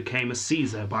since I became a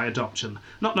Caesar by adoption,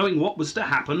 not knowing what was to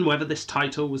happen, whether this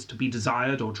title was to be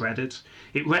desired or dreaded.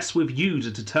 It rests with you to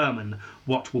determine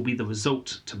what will be the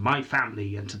result to my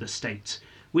family and to the state.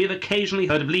 We have occasionally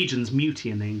heard of legions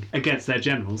mutinying against their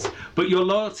generals, but your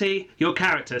loyalty, your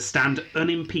character stand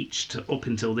unimpeached up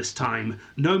until this time.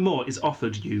 No more is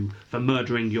offered you for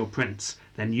murdering your prince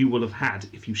than you will have had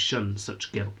if you shun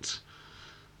such guilt.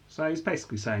 So he's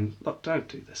basically saying, look, don't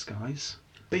do this, guys.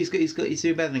 But he's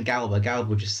doing better than Galba. Galba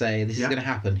would just say, this is going to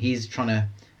happen. He's trying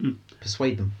to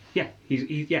persuade them. Yeah,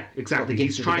 yeah, exactly. Got the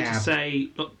He's gift of the trying to gab. say,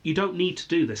 look, you don't need to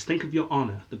do this. Think of your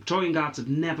honour. The Praetorian Guards have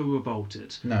never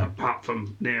revolted. No. Apart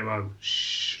from Nero.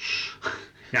 Shh.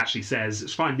 He actually says,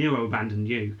 it's fine, Nero abandoned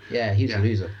you. Yeah, he was a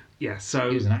loser. Yeah, so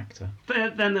He was an actor.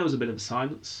 then there was a bit of a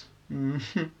silence.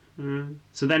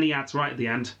 So then he adds right at the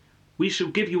end, we shall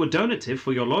give you a donative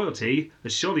for your loyalty,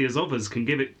 as surely as others can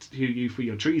give it to you for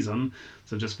your treason.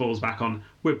 So just falls back on,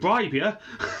 we'll bribe you.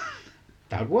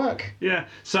 That would work. Yeah,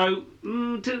 so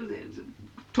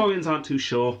Praetorians aren't too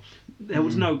sure. There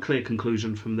was no clear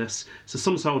conclusion from this. So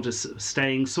some soldiers were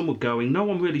staying, some were going. No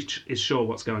one really is sure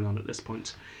what's going on at this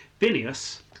point.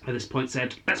 Phineas, at this point,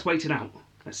 said, let's wait it out.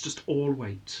 Let's just all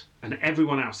wait. And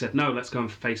everyone else said, no, let's go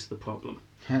and face the problem.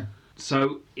 Huh.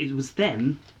 So it was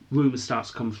then rumours start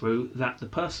to come through that the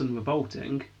person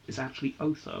revolting is actually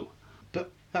Otho. But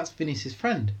that's Phineas's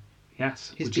friend.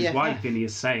 Yes, His which is why BFF.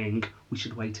 Phineas is saying we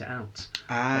should wait it out.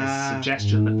 Ah. A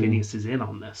suggestion that Ooh. Phineas is in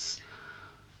on this.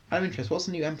 I'm interested. What's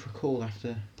the new emperor called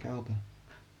after Galba?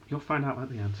 You'll find out at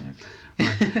the end.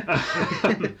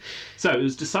 Right. So it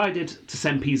was decided to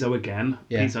send Piso again.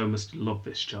 Yeah. Piso must love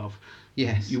this job.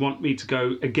 Yes. You want me to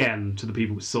go again to the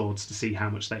people with swords to see how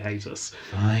much they hate us.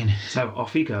 Fine. So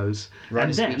off he goes. Write a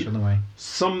And speech then on the way.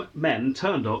 some men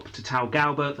turned up to tell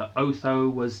Galba that Otho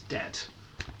was dead.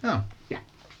 Oh.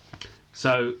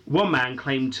 So one man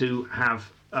claimed to have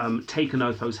taken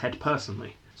Otho's head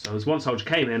personally. So as one soldier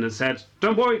came in and said,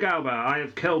 "Don't worry, Galba, I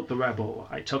have killed the rebel.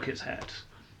 I took his head."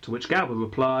 To which Galba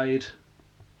replied,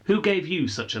 "Who gave you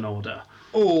such an order?"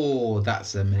 Oh,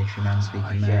 that's a military man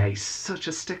speaking Yeah, there. he's such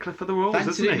a stickler for the rules, Thanks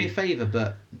for isn't doing me he? a favour,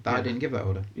 but I Yeah. didn't give that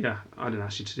order. Yeah, I didn't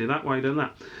ask you to do that. Why are you doing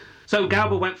that? So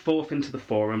Galba went forth into the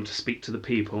forum to speak to the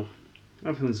people.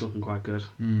 Everything's looking quite good.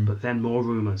 But then more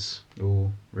rumours.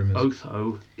 Oh, rumours.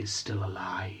 Otho is still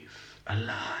alive.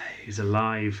 Alive. He's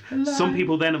alive. Some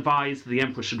people then advised the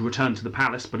emperor should return to the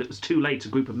palace, but it was too late. A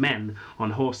group of men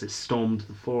on horses stormed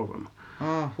the forum.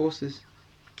 Ah, horses.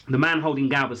 The man holding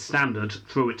Galba's standard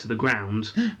threw it to the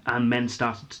ground, and men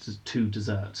started to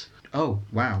desert. Oh,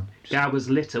 wow. Galba's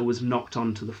litter was knocked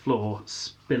onto the floor,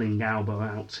 spilling Galba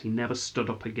out. He never stood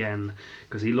up again,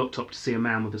 because he looked up to see a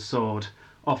man with a sword,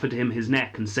 offered him his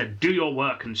neck and said, "Do your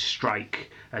work and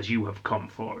strike, as you have come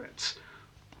for it."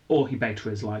 Or he begged for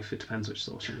his life. It depends which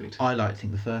source you read. I like to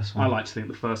think the first one. I like to think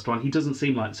the first one. He doesn't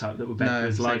seem like the type that would beg No, for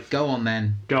his it's like, life. go on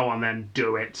then. Go on then,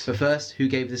 do it. But first, who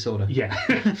gave this order? Yeah.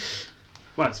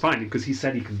 Well, it's fine, because he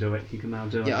said he can do it. He can now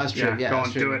do it. Yeah, that's true. Yeah, go that's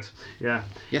on, true. do it. Yeah.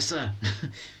 Yes, sir.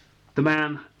 The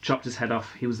man chopped his head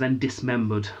off. He was then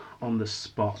dismembered on the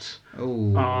spot.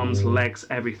 Oh. Arms, legs,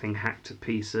 everything hacked to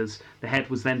pieces. The head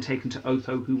was then taken to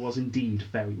Otho, who was indeed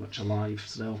very much alive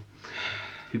still,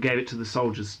 who gave it to the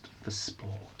soldiers for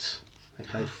sport. They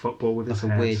played football with his That's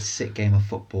a head. weird, sick game of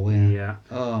football, yeah. Yeah.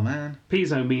 Oh, man.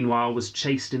 Piso, meanwhile, was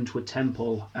chased into a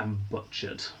temple and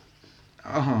butchered.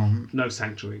 Oh, No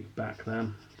sanctuary back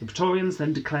then. The Praetorians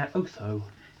then declare Otho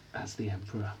as the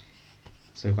emperor,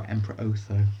 so we've got Emperor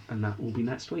Otho. and that will be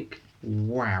next week.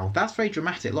 Wow. That's very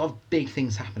dramatic. A lot of big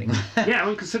things happening. Yeah,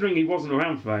 well, considering he wasn't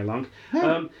around for very long.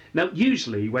 Now,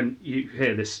 usually when you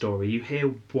hear this story, you hear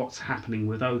what's happening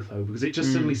with Otho, because it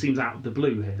just suddenly seems out of the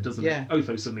blue here, doesn't Yeah. it?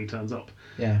 Otho suddenly turns up.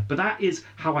 Yeah. But that is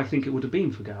how I think it would have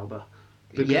been for Galba.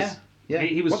 Because Yeah.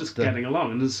 he was What's just the- getting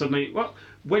along, and then suddenly, well,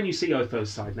 when you see Otho's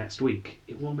side next week,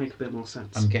 it will make a bit more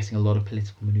sense. I'm getting a lot of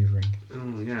political manoeuvring.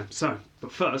 Oh, yeah. So,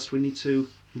 but first we need to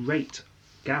rate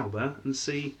Galba and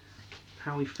see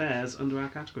how he fares under our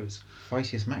categories.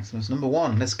 Phytius Maximus, number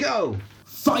 1. Let's go!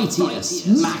 Phytius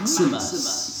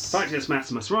Maximus. Phytius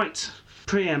Maximus, right.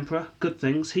 Pre-emperor, good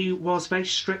things. He was very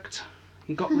strict.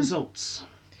 He got results.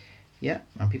 Yeah,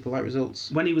 and people like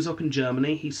results. When he was up in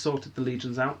Germany, he sorted the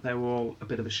legions out. They were all a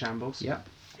bit of a shambles. Yeah.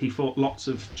 He fought lots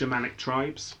of Germanic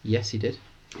tribes. Yes, he did.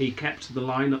 He kept the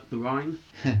line up the Rhine,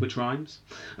 which rhymes.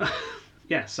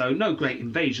 Yeah, so no great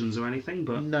invasions or anything,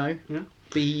 but No. yeah.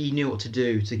 But he knew what to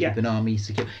do to keep Yeah. an army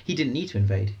secure. He didn't need to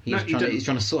invade. No, he didn't. He's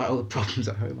trying to sort out all the problems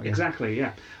at home, I guess. Exactly,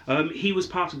 yeah. He was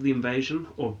part of the invasion,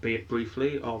 albeit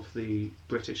briefly, of the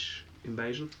British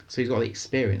invasion. So he's got the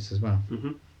experience as well.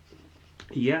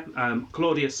 Yeah,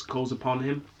 Claudius calls upon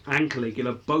him, and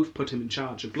Caligula both put him in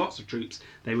charge of lots of troops.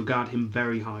 They regard him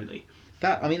very highly.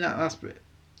 That's...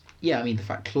 Yeah, I mean, the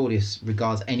fact Claudius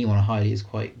regards anyone highly is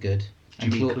quite good. Do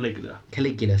you mean Caligula?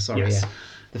 Caligula, sorry, Yes. yeah.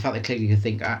 The fact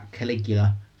that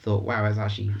Caligula thought, wow, that's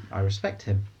actually... I respect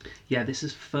him. Yeah, this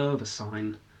is further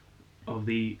sign of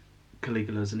the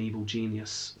Caligula's an evil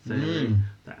genius theory.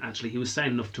 That actually he was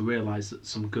sane enough to realise that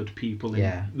some good people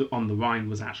on the Rhine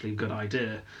was actually a good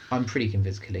idea. I'm pretty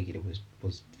convinced Caligula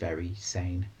was very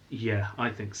sane. Yeah, I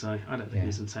think so. I don't think Yeah. he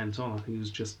was insane at all. I think he was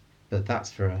just... But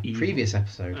that's for a Evil. previous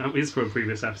episode. It is for a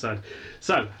previous episode.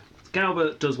 So,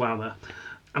 Galba does well there.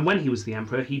 And when he was the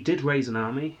emperor, he did raise an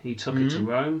army. He took it to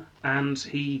Rome. And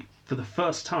he, for the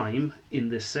first time in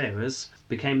this series,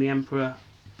 became the emperor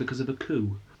because of a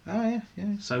coup. Oh, yeah, yeah.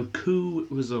 So, coup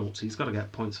results. He's got to get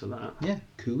points for that. Yeah,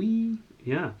 cooey.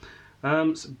 Yeah.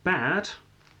 So bad.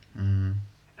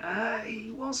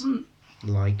 He wasn't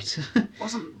Liked.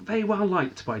 very well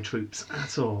liked by troops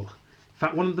at all. In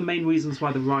fact, one of the main reasons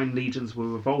why the Rhine legions were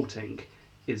revolting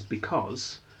is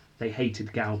because they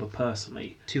hated Galba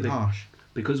personally. Too harsh.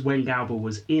 Because when Galba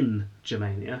was in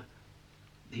Germania,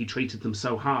 he treated them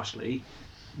so harshly.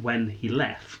 When he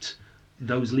left,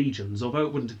 those legions, although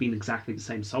it wouldn't have been exactly the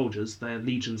same soldiers, their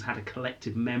legions had a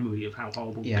collective memory of how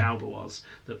horrible Galba was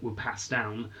that were passed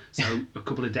down. So a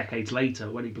couple of decades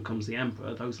later, when he becomes the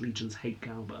emperor, those legions hate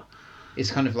Galba. It's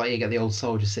kind of like you get the old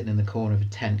soldier sitting in the corner of a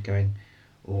tent going,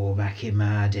 Oh, back in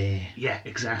my day. Yeah,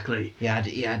 exactly. He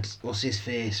had, what's his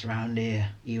face round here?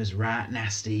 He was right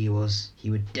nasty, he was. He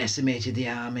would decimated the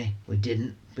army. We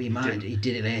didn't, but he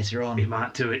did it later on. He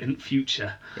might do it in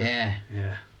future. Yeah.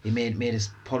 Yeah. He made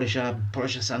us polish our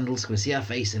sandals, so we see our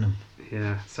face in them.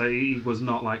 Yeah, so he was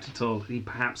not liked at all. He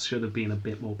perhaps should have been a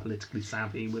bit more politically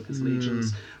savvy with his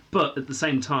legions. But at the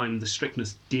same time, the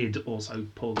strictness did also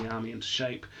pull the army into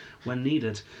shape when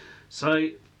needed. So,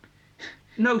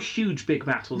 no huge big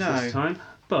battles this time,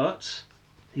 but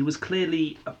he was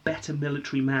clearly a better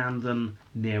military man than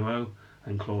Nero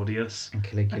and Claudius And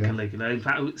Caligula. In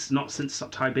fact, it's not since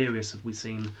Tiberius have we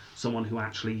seen someone who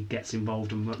actually gets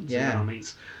involved and runs the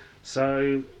armies.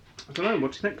 So, I don't know,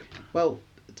 what do you think? Well,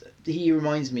 he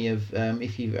reminds me of,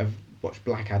 if you've watched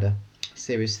Blackadder,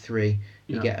 Series 3,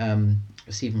 you get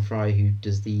Stephen Fry who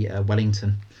does the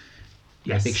Wellington.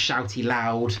 Yes. A big shouty,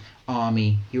 loud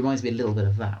army. He reminds me a little bit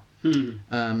of that.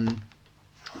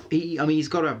 He's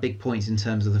got to have big points in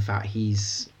terms of the fact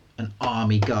he's an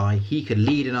army guy. He could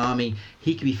lead an army.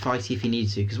 He could be fighty if he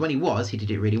needed to. Because when he did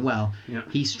it really well. Yeah.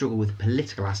 He struggled with the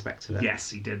political aspect of it.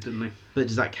 Yes, he did, didn't he? But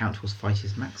does that count towards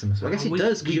Fightius Maximus? Well, I guess it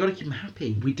does, because you've got to keep him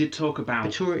happy. We did talk about...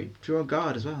 Praetorian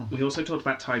Guard as well. We also talked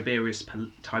about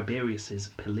Tiberius's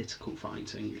political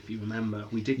fighting, if you remember.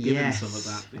 We did give him some of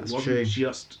that. It wasn't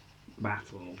just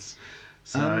battles.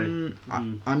 So,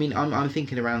 I'm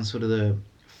thinking around sort of the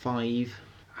 5,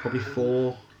 probably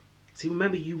 4. See,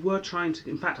 remember, you were trying to...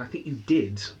 In fact, I think you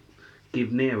did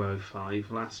give Nero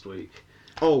 5 last week.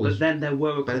 Oh, but then there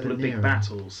were a couple of big Nero.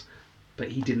 battles.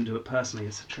 But he didn't do it personally.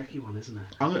 It's a tricky one, isn't it?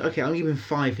 I'm giving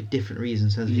 5 for different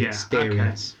reasons in terms of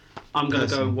experience. Okay. I'm going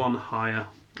to go one higher.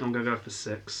 I'm going to go for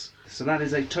 6. So that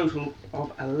is a total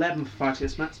of 11 for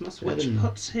Fightius Maximus, which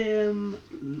puts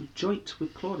him joint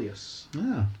with Claudius.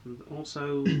 Yeah. And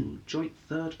also joint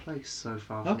 3rd place so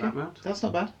far for that round. That's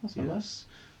not bad.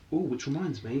 Oh, which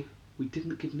reminds me, we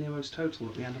didn't give Nero's total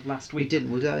at the end of last week. We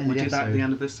didn't. We'll do that in the do that at episode. the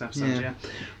end of this episode, yeah.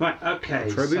 Right, okay.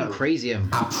 Opprobrium Crazium.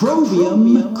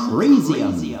 Opprobrium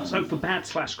Crazium. So for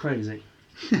bad/crazy,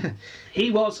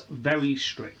 he was very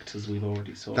strict, as we've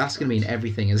already saw. That's going to mean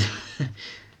everything, is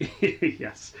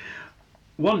Yes.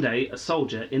 One day, a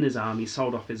soldier in his army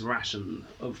sold off his ration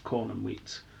of corn and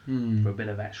wheat for a bit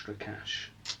of extra cash,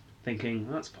 thinking,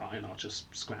 that's fine, I'll just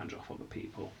scrounge off other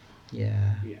people.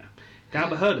 Yeah. Yeah.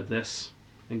 Galba heard of this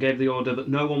and gave the order that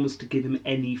no one was to give him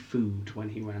any food when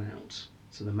he ran out.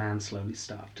 So the man slowly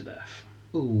starved to death.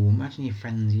 Ooh, imagine your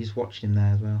friends, you just watched him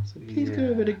there as well. So please give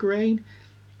me a bit of grain.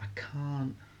 I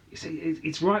can't. You see,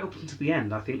 it's right up until the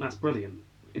end. I think that's brilliant.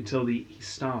 Until he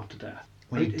starved to death.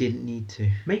 When he didn't need to.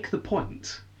 Make the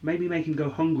point. Maybe make him go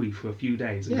hungry for a few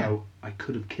days and go, I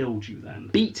could have killed you then.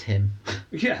 Beat him.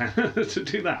 Yeah, to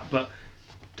do that. But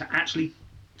to actually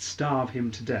starve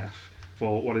him to death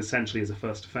for what essentially is a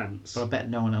first offence. But I bet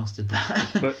no one else did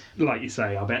that. But like you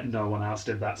say, I bet no one else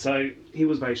did that. So he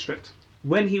was very strict.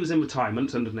 When he was in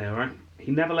retirement under Nero,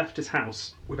 he never left his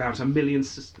house without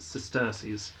 1,000,000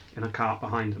 sesterces in a cart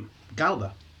behind him.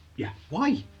 Galba? Yeah.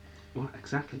 Why? What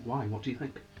exactly? Why? What do you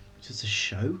think? Just a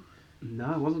show?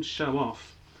 No, it wasn't to show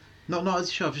off. Not as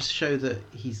a show off, just to show that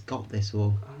he's got this,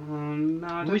 or... No,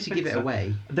 I don't Maybe to think give it so.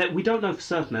 away. We don't know for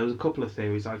certain. There was a couple of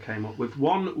theories I came up with.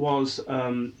 One was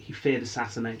he feared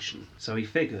assassination. So he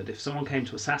figured if someone came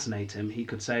to assassinate him, he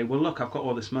could say, well, look, I've got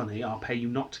all this money. I'll pay you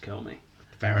not to kill me.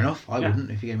 Fair enough. I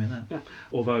wouldn't if you gave me that. Yeah.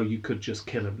 Although you could just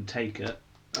kill him and take it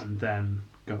and then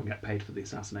go and get paid for the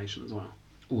assassination as well.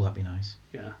 Oh, that'd be nice.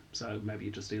 Yeah, so maybe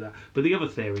you just do that. But the other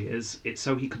theory is it's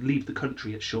so he could leave the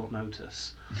country at short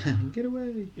notice. Get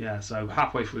away. Yeah, so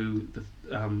halfway through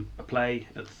a play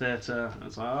at the theatre,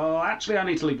 it's like, oh, actually, I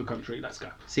need to leave the country. Let's go.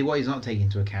 See, what he's not taking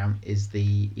into account is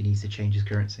he needs to change his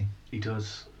currency. He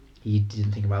does. He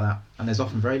didn't think about that. And there's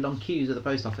often very long queues at the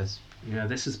post office. Yeah,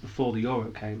 this is before the euro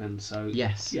came in, so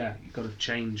Yes. yeah, you've got to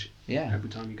change every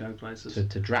time you go places.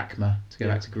 To drachma, to go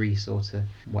back to Greece, or to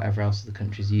whatever else the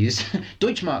countries use.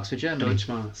 Deutschmarks for Germany.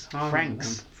 Deutschmarks. Oh,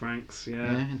 Francs. Francs,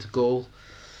 Into Gaul.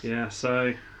 Yeah,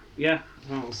 so, yeah,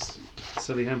 that was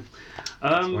silly him.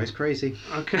 That's why he's crazy.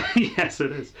 Okay, yes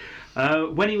it is.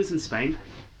 When he was in Spain,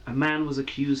 a man was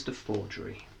accused of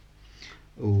forgery.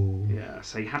 Ooh. Yeah,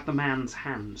 so he had the man's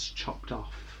hands chopped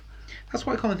off. That's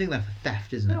quite a common thing there for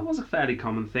theft, isn't it? That was a fairly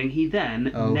common thing. He then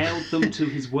nailed them to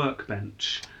his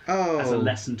workbench as a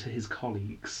lesson to his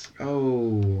colleagues.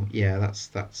 Oh, yeah,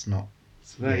 that's not...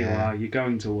 So there you are, you're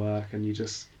going to work and you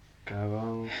just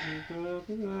go,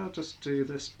 I'll just do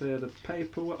this bit of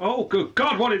paperwork. Oh, good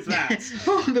God, what is that?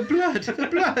 Oh, the blood, the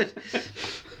blood.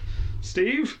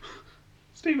 Steve,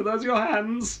 are those your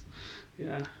hands?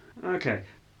 Yeah, okay.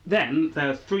 Then there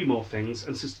are 3 more things,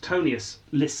 and Suetonius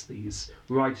lists these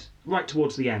right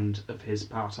towards the end of his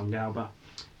part on Galba.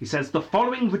 He says, the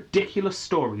following ridiculous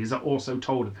stories are also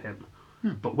told of him,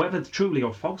 but whether truly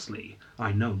or falsely,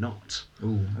 I know not.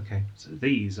 Ooh, okay. So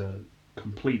these are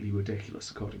completely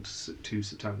ridiculous, according to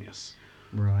Suetonius.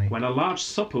 Right. When a large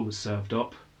supper was served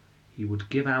up, he would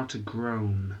give out a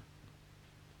groan.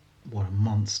 What a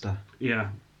monster. Yeah.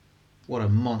 What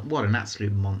an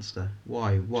absolute monster.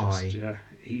 Why? Just, yeah.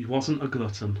 He wasn't a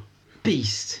glutton.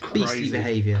 Beastly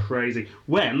behaviour. Crazy.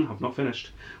 I've not finished.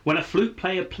 When a flute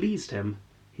player pleased him,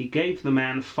 he gave the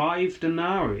man 5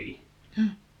 denarii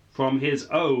from his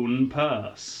own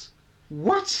purse.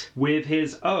 What? With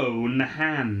his own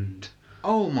hand.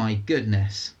 Oh my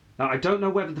goodness. Now, I don't know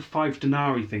whether the 5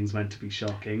 denarii thing's meant to be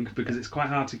shocking, because it's quite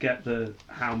hard to get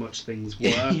how much things were.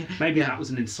 Yeah. Maybe that was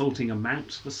an insulting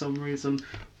amount for some reason.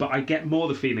 But I get more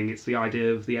the feeling it's the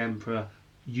idea of the emperor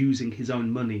using his own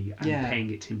money and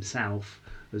paying it himself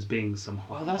as being some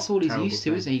Well, that's all he's used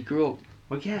to, isn't he? He grew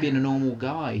up being a normal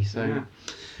guy, so... Yeah.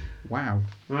 Wow.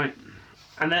 Right.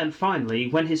 And then finally,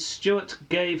 when his steward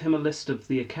gave him a list of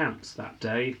the accounts that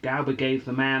day, Galba gave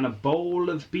the man a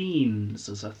bowl of beans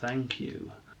as a thank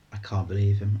you. I can't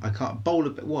believe him. I can't...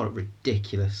 What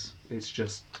ridiculous. It's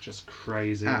just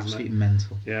crazy, Absolutely isn't it?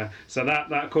 mental. Yeah. So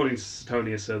that according to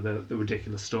Suetonius, are the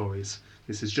ridiculous stories.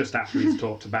 This is just after he's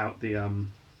talked about the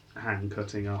hand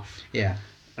cutting off Yeah.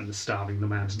 and the starving the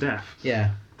man to death.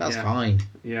 Yeah. That's Yeah. fine.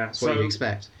 Yeah. That's what you'd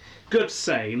expect. Good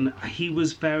sane. He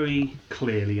was very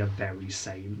clearly a very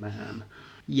sane man.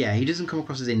 Yeah, he doesn't come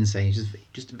across as insane. He's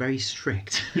just very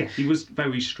strict. Yeah, he was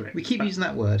very strict. We keep using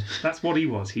that word. That's what he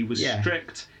was. He was Yeah.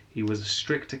 strict. He was a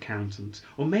strict accountant.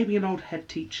 Or maybe an old head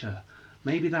teacher.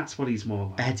 Maybe that's what he's more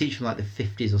like. A head teacher from like the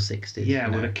 50s or 60s. Yeah,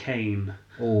 you know? with a cane.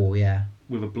 Oh, yeah.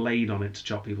 With a blade on it to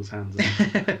chop people's hands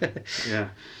off. Yeah.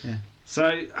 Yeah.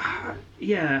 So,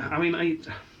 yeah, I mean,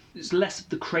 it's less of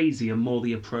the crazy and more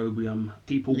the opprobrium.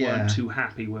 People weren't too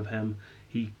happy with him.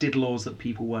 He did laws that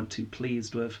people weren't too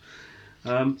pleased with.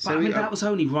 But I mean, that was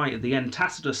only right at the end.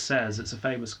 Tacitus says, it's a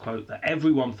famous quote, that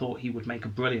everyone thought he would make a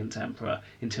brilliant emperor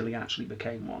until he actually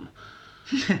became one.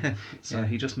 So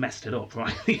he just messed it up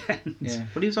right at the end. Yeah,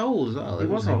 but he was old as well. He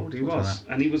was old, he Talk about was.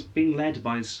 And he was being led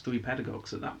by his 3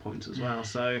 pedagogues at that point as well,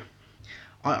 so...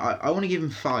 I want to give him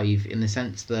 5 in the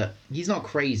sense that he's not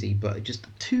crazy, but just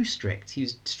too strict. He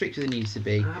was stricter than he needs to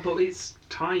be. But it's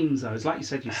times, though. It's like you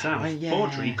said yourself. Yes.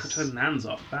 Forgery, cutting hands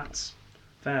off, that's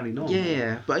fairly normal.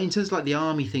 Yeah, but in terms of like the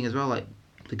army thing as well, like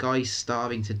the guy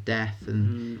starving to death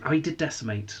and... Oh, he did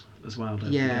decimate as well,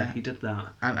 didn't he? Yeah. He did that.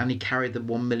 And he carried the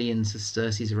 1 million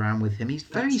sesterces around with him. He's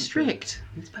very strict.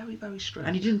 He's very, very strict.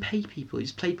 And he didn't pay people. He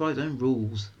just played by his own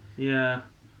rules. Yeah.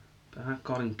 But that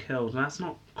got him killed. And that's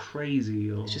not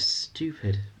crazy or... It's just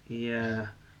stupid. Yeah.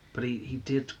 But he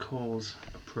did cause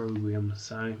opprobrium,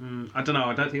 so... I don't know.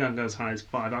 I don't think I can go as high as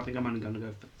 5. I think I'm only going to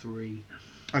go for 3.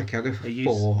 Okay, I'll go for Are you,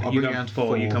 4. Are I'll you bring it going down for to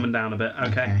 4. You're coming down a bit.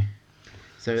 Okay.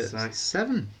 So it's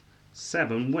 7.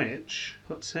 7, which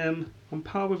puts him on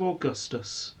par with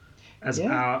Augustus as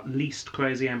Yeah. our least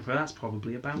crazy emperor. That's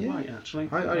probably about right, actually.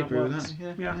 I agree with works.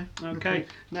 that. Yeah. Okay.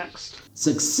 Next.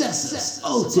 Successus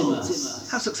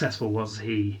Ultimus. How successful was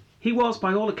he? He was,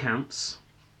 by all accounts,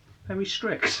 very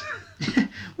strict,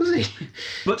 Was he?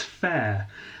 but fair.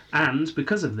 And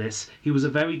because of this, he was a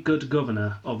very good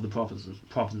governor of the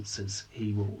provinces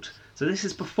he ruled. So this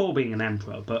is before being an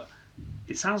emperor, but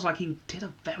it sounds like he did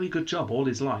a very good job all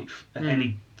his life at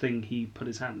anything he put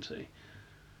his hand to.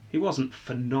 He wasn't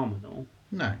phenomenal,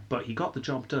 No. but he got the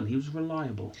job done. He was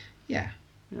reliable. Yeah.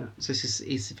 Yeah. So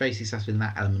he's very successful in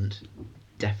that element.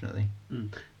 Definitely.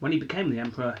 When he became the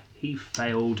emperor, he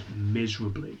failed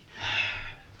miserably.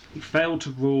 He failed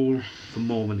to rule for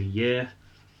more than a year.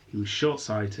 He was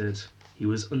short-sighted. He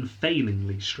was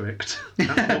unfailingly strict.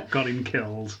 That's what got him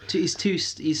killed.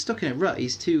 He's stuck in a rut.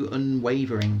 He's too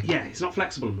unwavering. Yeah, he's not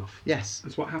flexible enough. Yes.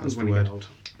 That's what happens That's when the you word. get old.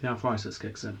 The arthritis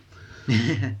kicks in.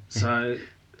 So,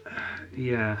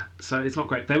 yeah. So it's not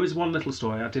great. There is one little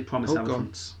story. I did promise Oh, go on.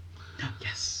 elephants.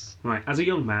 Yes. Right, as a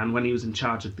young man, when he was in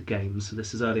charge of the games, so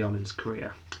this is early on in his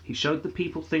career, he showed the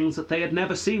people things that they had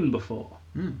never seen before.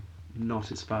 Not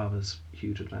his father's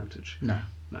huge advantage. No.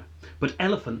 No. But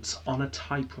elephants on a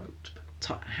tightrope.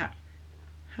 How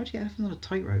do you get elephants on a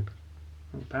tightrope?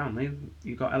 Well, apparently,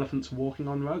 you got elephants walking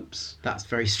on ropes. That's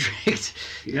very strict.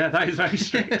 Yeah, that is very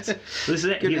strict. So this is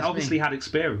it. He Goodness obviously me. had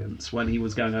experience when he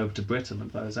was going over to Britain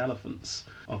of those elephants,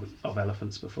 of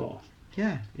elephants before.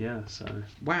 Yeah. Yeah, so...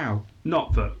 Wow.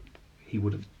 Not that he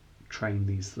would have train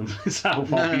these himself,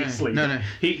 No, obviously. no.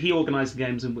 He organised the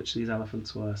games in which these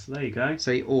elephants were, so there you go.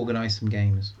 So he organised some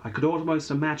games. I could almost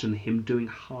imagine him doing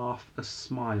half a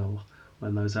smile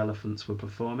when those elephants were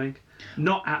performing.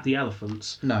 Not at the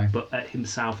elephants, No. but at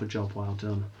himself, a job well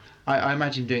done. I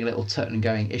imagine him doing a little turn and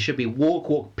going, it should be walk,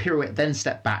 walk, pirouette, then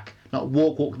step back. Not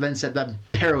walk, walk, then step back,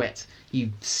 pirouette.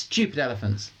 You stupid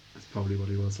elephants. That's probably what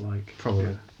he was like.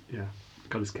 Probably. Yeah.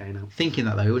 Got his cane out. Thinking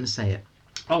that though, he wouldn't say it.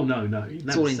 Oh, no. He It's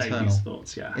never all say internal. these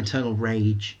thoughts, yeah. Internal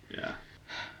rage. Yeah.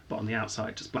 But on the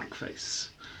outside, just black face.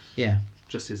 Yeah.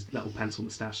 Just his little pencil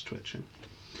moustache twitching.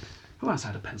 Who else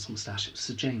had a pencil moustache? It was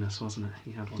Sejanus, wasn't it?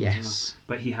 He had one. Yes. As well.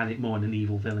 But he had it more in an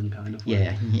evil villain kind of way.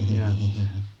 Yeah.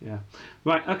 Yeah.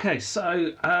 Right, okay,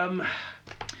 so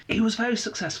he was very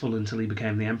successful until he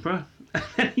became the emperor.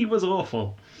 He was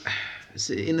awful.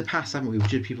 So in the past, haven't we? We've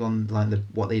judged people on like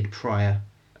what they did prior.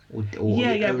 Or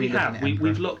Yeah, only we looking have. at We've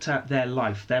Emperor. looked at their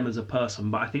life, them as a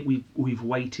person, but I think we've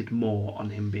weighted more on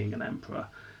him being an emperor.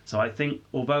 So I think,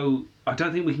 although I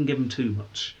don't think we can give him too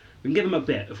much, we can give him a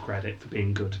bit of credit for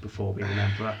being good before being an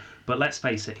emperor. But let's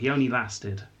face it, he only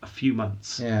lasted a few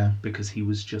months. Yeah. Because he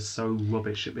was just so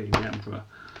rubbish at being the emperor.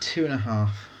 2.5.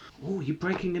 Oh, you're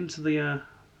breaking into the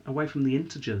away from the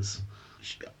integers.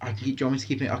 Do you want me to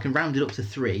keep it? I can round it up to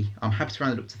 3. I'm happy to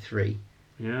round it up to 3.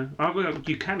 Yeah, oh, well,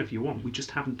 you can if you want. We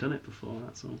just haven't done it before.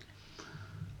 That's all.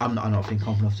 I'm not feeling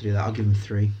confident enough to do that. I'll give him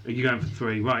 3. Are you going for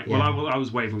 3? Right. Yeah. Well, I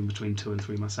was wavering between 2 and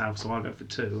 3 myself, so I'll go for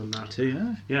 2 and that. 2,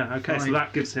 yeah. Yeah. Okay. So Fine.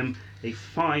 that gives him a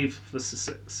 5 for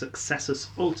Successus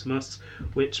Ultimus,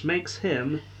 which makes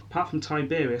him, apart from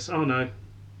Tiberius, and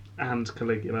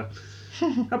Caligula,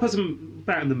 that puts him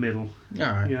about in the middle. All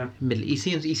right. Yeah. Middle. He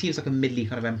seems like a middly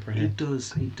kind of emperor He here.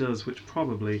 does, which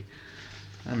probably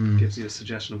Um, gives you a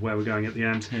suggestion of where we're going at the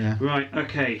end. Yeah. Right.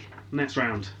 Okay. Next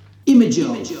round.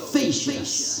 Imago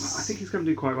Facius. I think he's going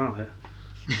to do quite well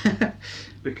here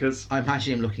because, I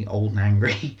imagine him looking old and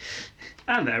angry.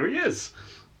 and there he is.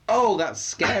 Oh, that's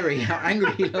scary! How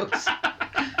angry he looks.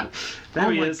 There Oh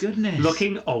he my is, goodness.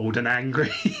 looking old and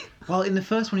angry. Well, in the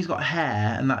first one, he's got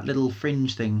hair and that little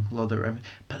fringe thing. But look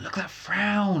at that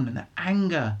frown and the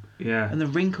anger Yeah. and the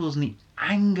wrinkles and the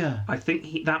anger. I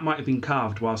think that might have been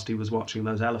carved whilst he was watching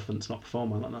those elephants not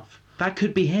perform well enough. That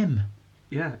could be him.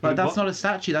 Yeah. Like, that's not a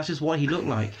statue. That's just what he looked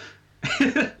like.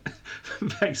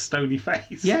 Very stony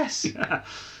face. Yes. Yeah.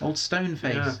 Old stone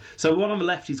face. Yeah. So one on the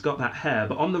left, he's got that hair,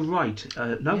 but on the right,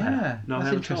 no hair. No that's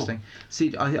hair interesting. At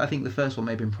See, I think the first one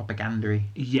may have been propagandary, all.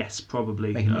 Yes,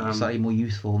 probably. making him look slightly more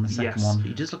youthful than the second yes. one. But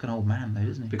he does look an old man, though,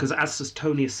 doesn't he? Because as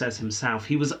Suetonius says himself,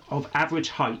 he was of average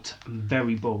height and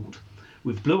very bald.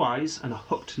 With blue eyes and a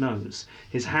hooked nose,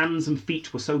 his hands and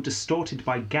feet were so distorted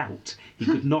by gout he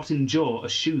could not endure a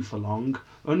shoe for long,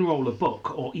 unroll a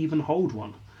book, or even hold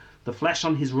one. The flesh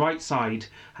on his right side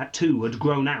had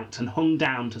grown out and hung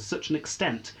down to such an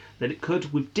extent that it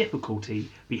could with difficulty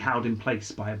be held in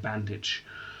place by a bandage.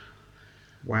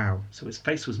 Wow. So his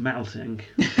face was melting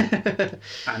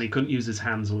and he couldn't use his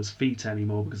hands or his feet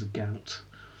anymore because of gout.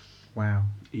 Wow.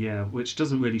 Yeah, which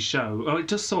doesn't really show. Oh, it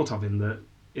does sort of in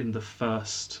the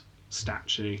first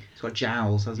statue. He's got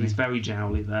jowls, hasn't He's he? very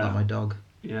jowly there. Like my dog.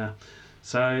 Yeah.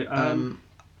 So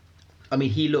I mean,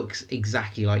 he looks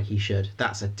exactly like he should.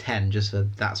 That's a 10, just for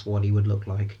that's what he would look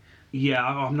like. yeah,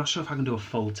 I'm not sure if I can do a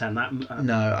full 10. That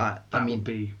No, I that mean, would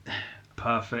be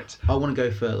perfect. I want to go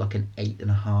for like an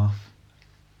 8.5.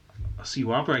 So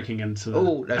you are breaking into.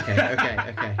 Oh,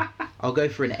 okay. I'll go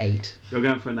for an 8. You're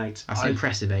going for an 8. That's an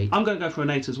impressive 8. I'm going to go for an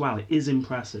 8 as well. It is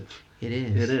impressive. It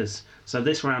is. It is. So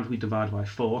this round we divide by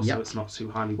 4, Yep. so it's not too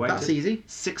highly weighted. That's easy.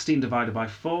 16 divided by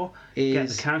 4. Get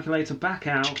Is the calculator back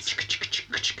out.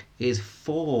 is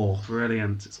 4.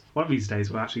 Brilliant. One of these days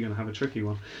we're actually going to have a tricky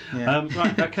one. Yeah.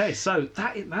 Right, okay, so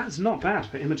that's not bad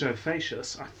for Imago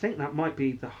Facius. I think that might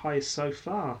be the highest so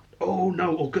far. Oh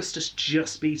no, Augustus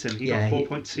just beat him. He got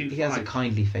 4.25. He has a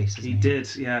kindly face, doesn't He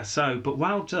did, yeah. So, but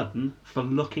well done for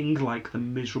looking like the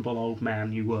miserable old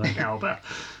man you were, Galba.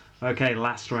 Okay,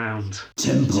 last round.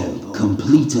 Tempo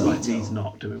Completo. Right, he's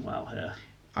not doing well here.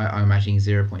 I'm imagining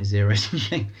 0.0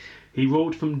 something. He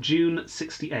ruled from June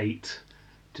 68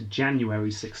 to January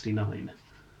 69.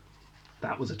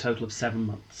 That was a total of 7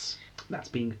 months. That's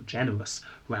being generous,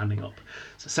 rounding up.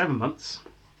 So 7 months.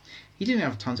 He didn't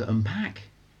have time to unpack.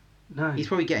 No. He's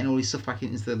probably getting all his stuff back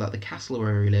into the castle or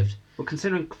wherever he lived. Well,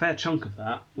 considering a fair chunk of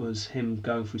that was him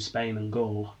going through Spain and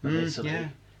Gaul and Italy. yeah.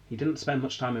 He didn't spend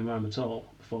much time in Rome at all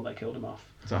before they killed him off.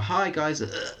 So, hi guys.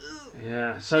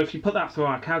 Yeah, so if you put that through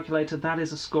our calculator, that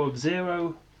is a score of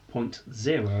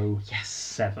 0.07.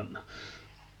 Yes.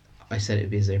 I said it would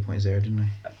be a 0.0, didn't I?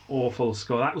 Awful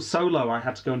score. That was so low I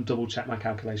had to go and double check my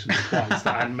calculations twice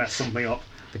that I hadn't messed something up.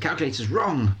 The calculator's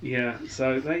wrong. Yeah,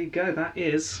 so there you go. That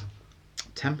is...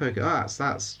 Tempo. Oh,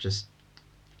 that's just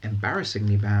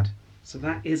embarrassingly bad. So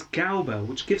that is Galba,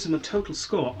 which gives him a total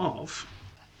score of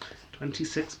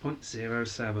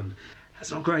 26.07.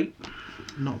 That's not great.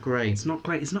 Not great. It's not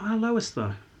great. It's not our lowest,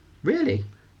 though. Really?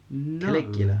 No.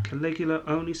 Caligula. Caligula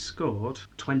only scored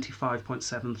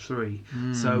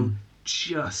 25.73. So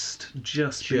just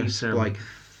beat him. like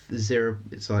zero.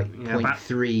 It's like Yeah,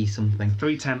 0.3 something.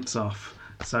 0.3 off.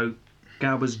 So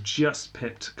Galba's just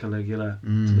pipped Caligula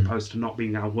to the post of not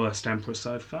being our worst emperor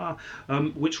so far.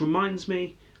 Which reminds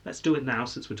me, let's do it now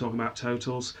since we're talking about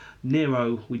totals.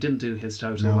 Nero, we didn't do his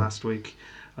total last week.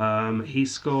 He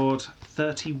scored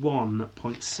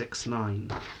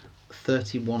 31.69.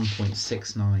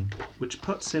 31.69. Which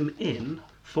puts him in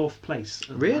 4th place.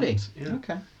 Really? Yeah.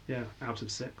 Okay. Yeah, out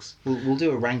of 6. We'll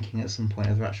do a ranking at some point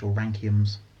of actual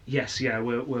rankiums. Yes, yeah.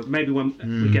 We'll maybe when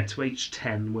we get to each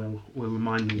 10, we'll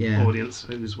remind the audience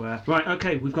who's where. Right.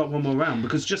 Okay, we've got one more round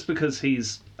because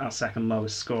he's our second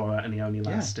lowest scorer and he only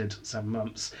lasted 7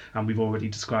 months, and we've already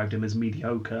described him as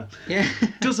mediocre. Yeah.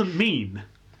 Doesn't mean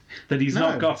that he's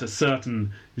not got a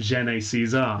certain je ne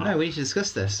sais quoi. No, we need to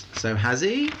discuss this. So has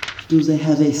he? Do they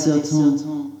have a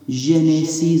certain je ne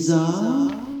sais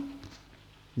quoi?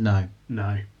 No.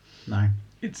 No. No.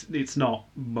 It's not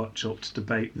much up to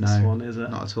debate, No. this one, is it?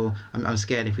 Not at all. I'm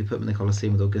scared if we put him in the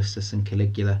Colosseum with Augustus and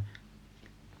Caligula,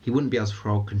 he wouldn't be able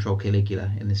to control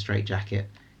Caligula in this straitjacket,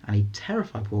 and he'd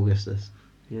terrify poor Augustus.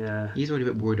 Yeah. He's already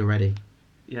a bit worried already.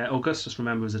 Yeah, Augustus,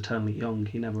 remember, was eternally young.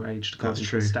 He never aged according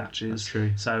to the statues. That's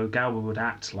true. So Galba would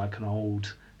act like an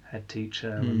old head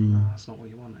teacher, and that's not what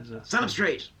you want, is it? Stand up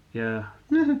straight! Yeah.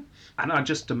 And I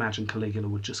just imagine Caligula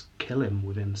would just kill him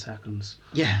within seconds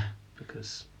Yeah.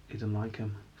 because he didn't like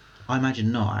him. I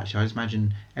imagine not, actually. I just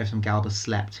imagine every time Galba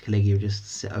slept, Caligula would just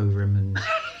sit over him and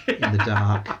in the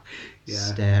dark,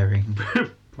 staring.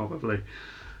 Probably.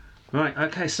 Right,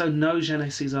 okay, so no je ne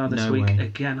sais quoi this No week way.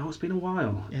 again. Oh, it's been a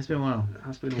while. Yeah, it's been a while. It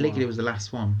has been a Caligula while. was the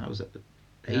last one. That was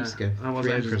ages ago. That was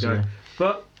 3 ages emperors ago.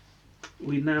 But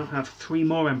we now have 3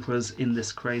 more emperors in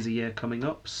this crazy year coming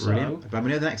up. So Brilliant. But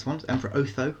we know the next one. Emperor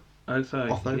Otho.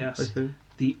 Otho, yes. Otho.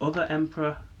 The other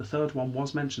emperor, the third one,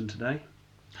 was mentioned today.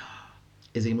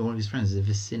 Is he one of his friends? Is it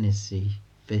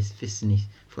Vicinius?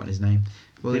 Forgotten his name.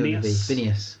 Well, Phineas?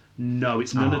 Phineas. No,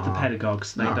 it's none of the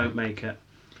pedagogues. They don't make it.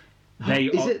 They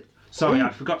Is are, it? Sorry, Oh. I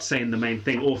forgot to say in the main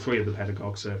thing, all 3 of the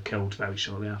pedagogues are killed very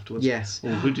shortly afterwards. Yes. Oh,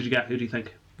 who did you get? Who do you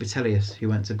think? Vitellius, who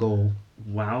went to Gaul.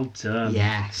 Well done.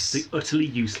 Yes. The utterly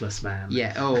useless man.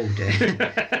 Yeah. Oh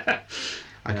dear.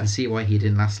 I can see why he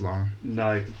didn't last long.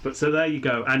 No, but so there you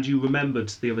go. And you remembered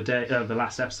the other day, the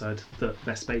last episode, that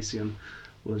Vespasian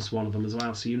was one of them as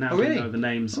well. So you now really? know the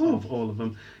names of all of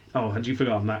them. Oh, had you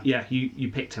forgotten that? Yeah,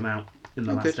 you picked him out in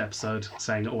the last good. episode,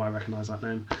 saying, "Oh, I recognise that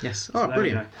name." Yes. So Oh, there you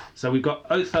brilliant. go. So we've got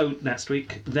Otho next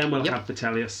week. Then we'll Yep. have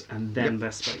Vitellius, and then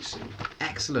Vespasian.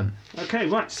 Excellent. Okay,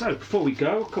 right. So before we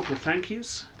go, a couple of thank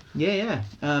yous. Yeah.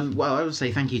 Well, I would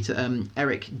say thank you to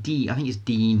Eric D. I think it's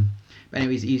Dean. But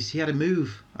anyways, he had a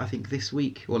move, I think, this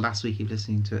week, or last week, he's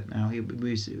listening to it now.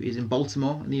 He's in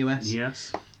Baltimore in the US.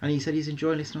 Yes, And he said he's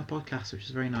enjoying listening to our podcast, which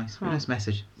is very nice. Very nice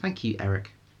message. Thank you,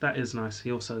 Eric. that is nice.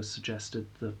 He also suggested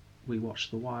that we watch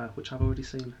The Wire, which I've already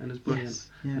seen and is brilliant. Yes,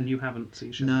 yeah. And you haven't, so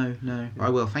you should. No. I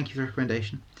will. Thank you for the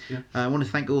recommendation. Yeah. I want to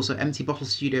thank also Empty Bottle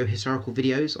Studio historical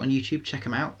videos on YouTube. Check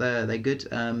them out. They're good.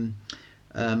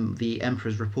 The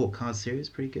Emperor's Report Card series,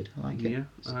 pretty good. I like it. Yeah,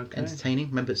 It's okay. entertaining.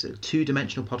 Remember, it's a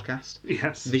 2-dimensional podcast,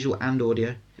 Yes. visual and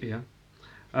audio. Yeah.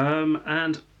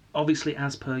 And obviously,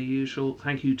 as per usual,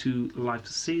 thank you to Life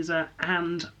to Caesar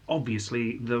and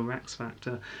obviously the Rex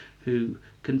Factor, who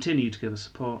continue to give us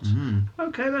support.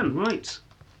 Okay, then, right.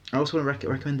 I also want to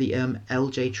recommend the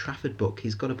L.J. Trafford book.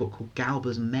 He's got a book called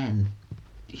Galba's Men.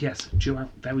 Yes, due out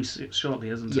very shortly,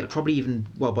 isn't Yeah, it? probably even,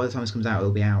 well, by the time this comes out,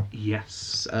 it'll be out.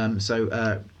 Yes.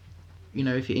 You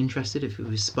know, if you're interested, if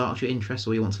it sparks your interest,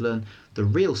 or you want to learn the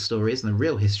real stories and the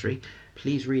real history,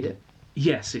 please read it.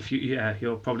 Yes,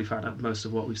 you'll probably find out most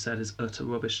of what we've said is utter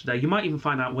rubbish today. You might even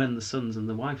find out when the sons and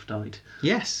the wife died.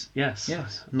 Yes. Yes.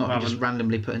 Not Rather just than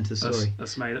randomly put into the story.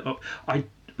 Us made it up.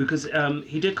 Because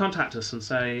he did contact us and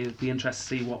say be interested to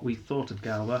see what we thought of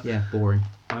Galba. Yeah, boring.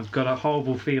 I've got a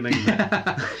horrible feeling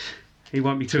that he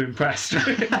won't be too impressed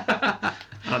with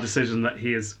our decision that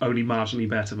he is only marginally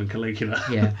better than Caligula.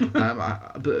 Yeah,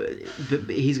 but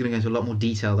he's going to go into a lot more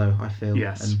detail, though, I feel.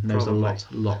 Yes, and knows probably. a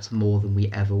lot more than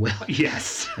we ever will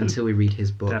Yes. until we read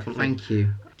his book. Definitely. Thank you.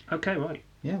 Okay, right.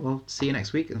 Yeah, well, see you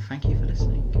next week, and thank you for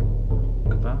listening.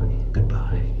 Goodbye.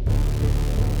 Goodbye.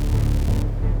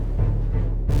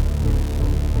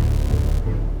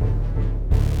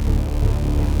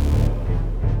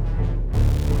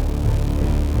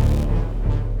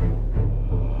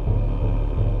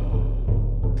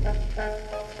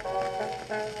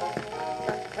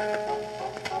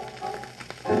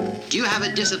 have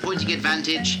a disappointing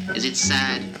advantage? Is it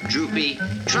sad, droopy?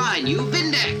 Try new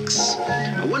Vindex!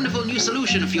 A wonderful new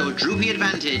solution for your droopy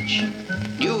advantage.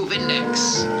 New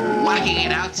Vindex. Whacking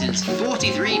it out since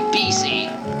 43 BC.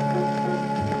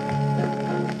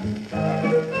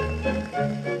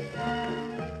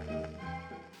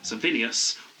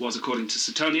 Servinius was, according to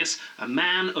Suetonius, a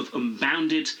man of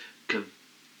unbounded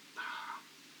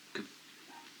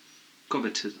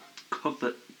covetousness.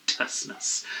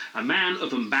 A man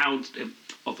of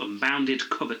unbounded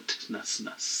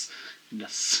covetousness.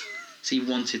 So he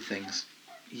wanted things.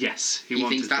 Yes, He wanted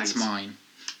thinks that's things. mine.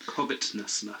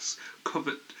 Covetousness.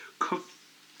 Unbounded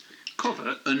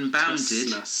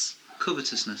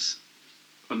covetousness.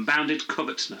 Unbounded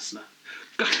covetousness.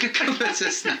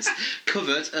 Covetousness.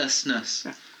 Covetousness.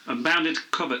 Unbounded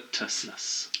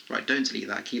covetousness. Right, don't delete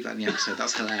that. Keep that in the episode.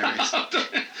 That's hilarious.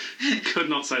 Could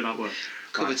not say that word.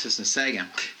 Covetousness. Say again.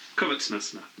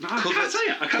 Covetousness. No, I can't say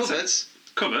it. I can't say it.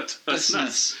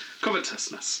 Covetousness.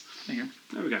 Covetousness. There you go.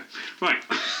 There we go. Right.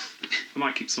 I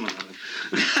might keep some of that in.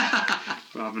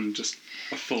 Rather than just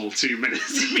a full 2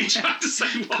 minutes of me trying to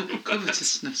say one word.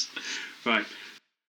 Covetousness. Right.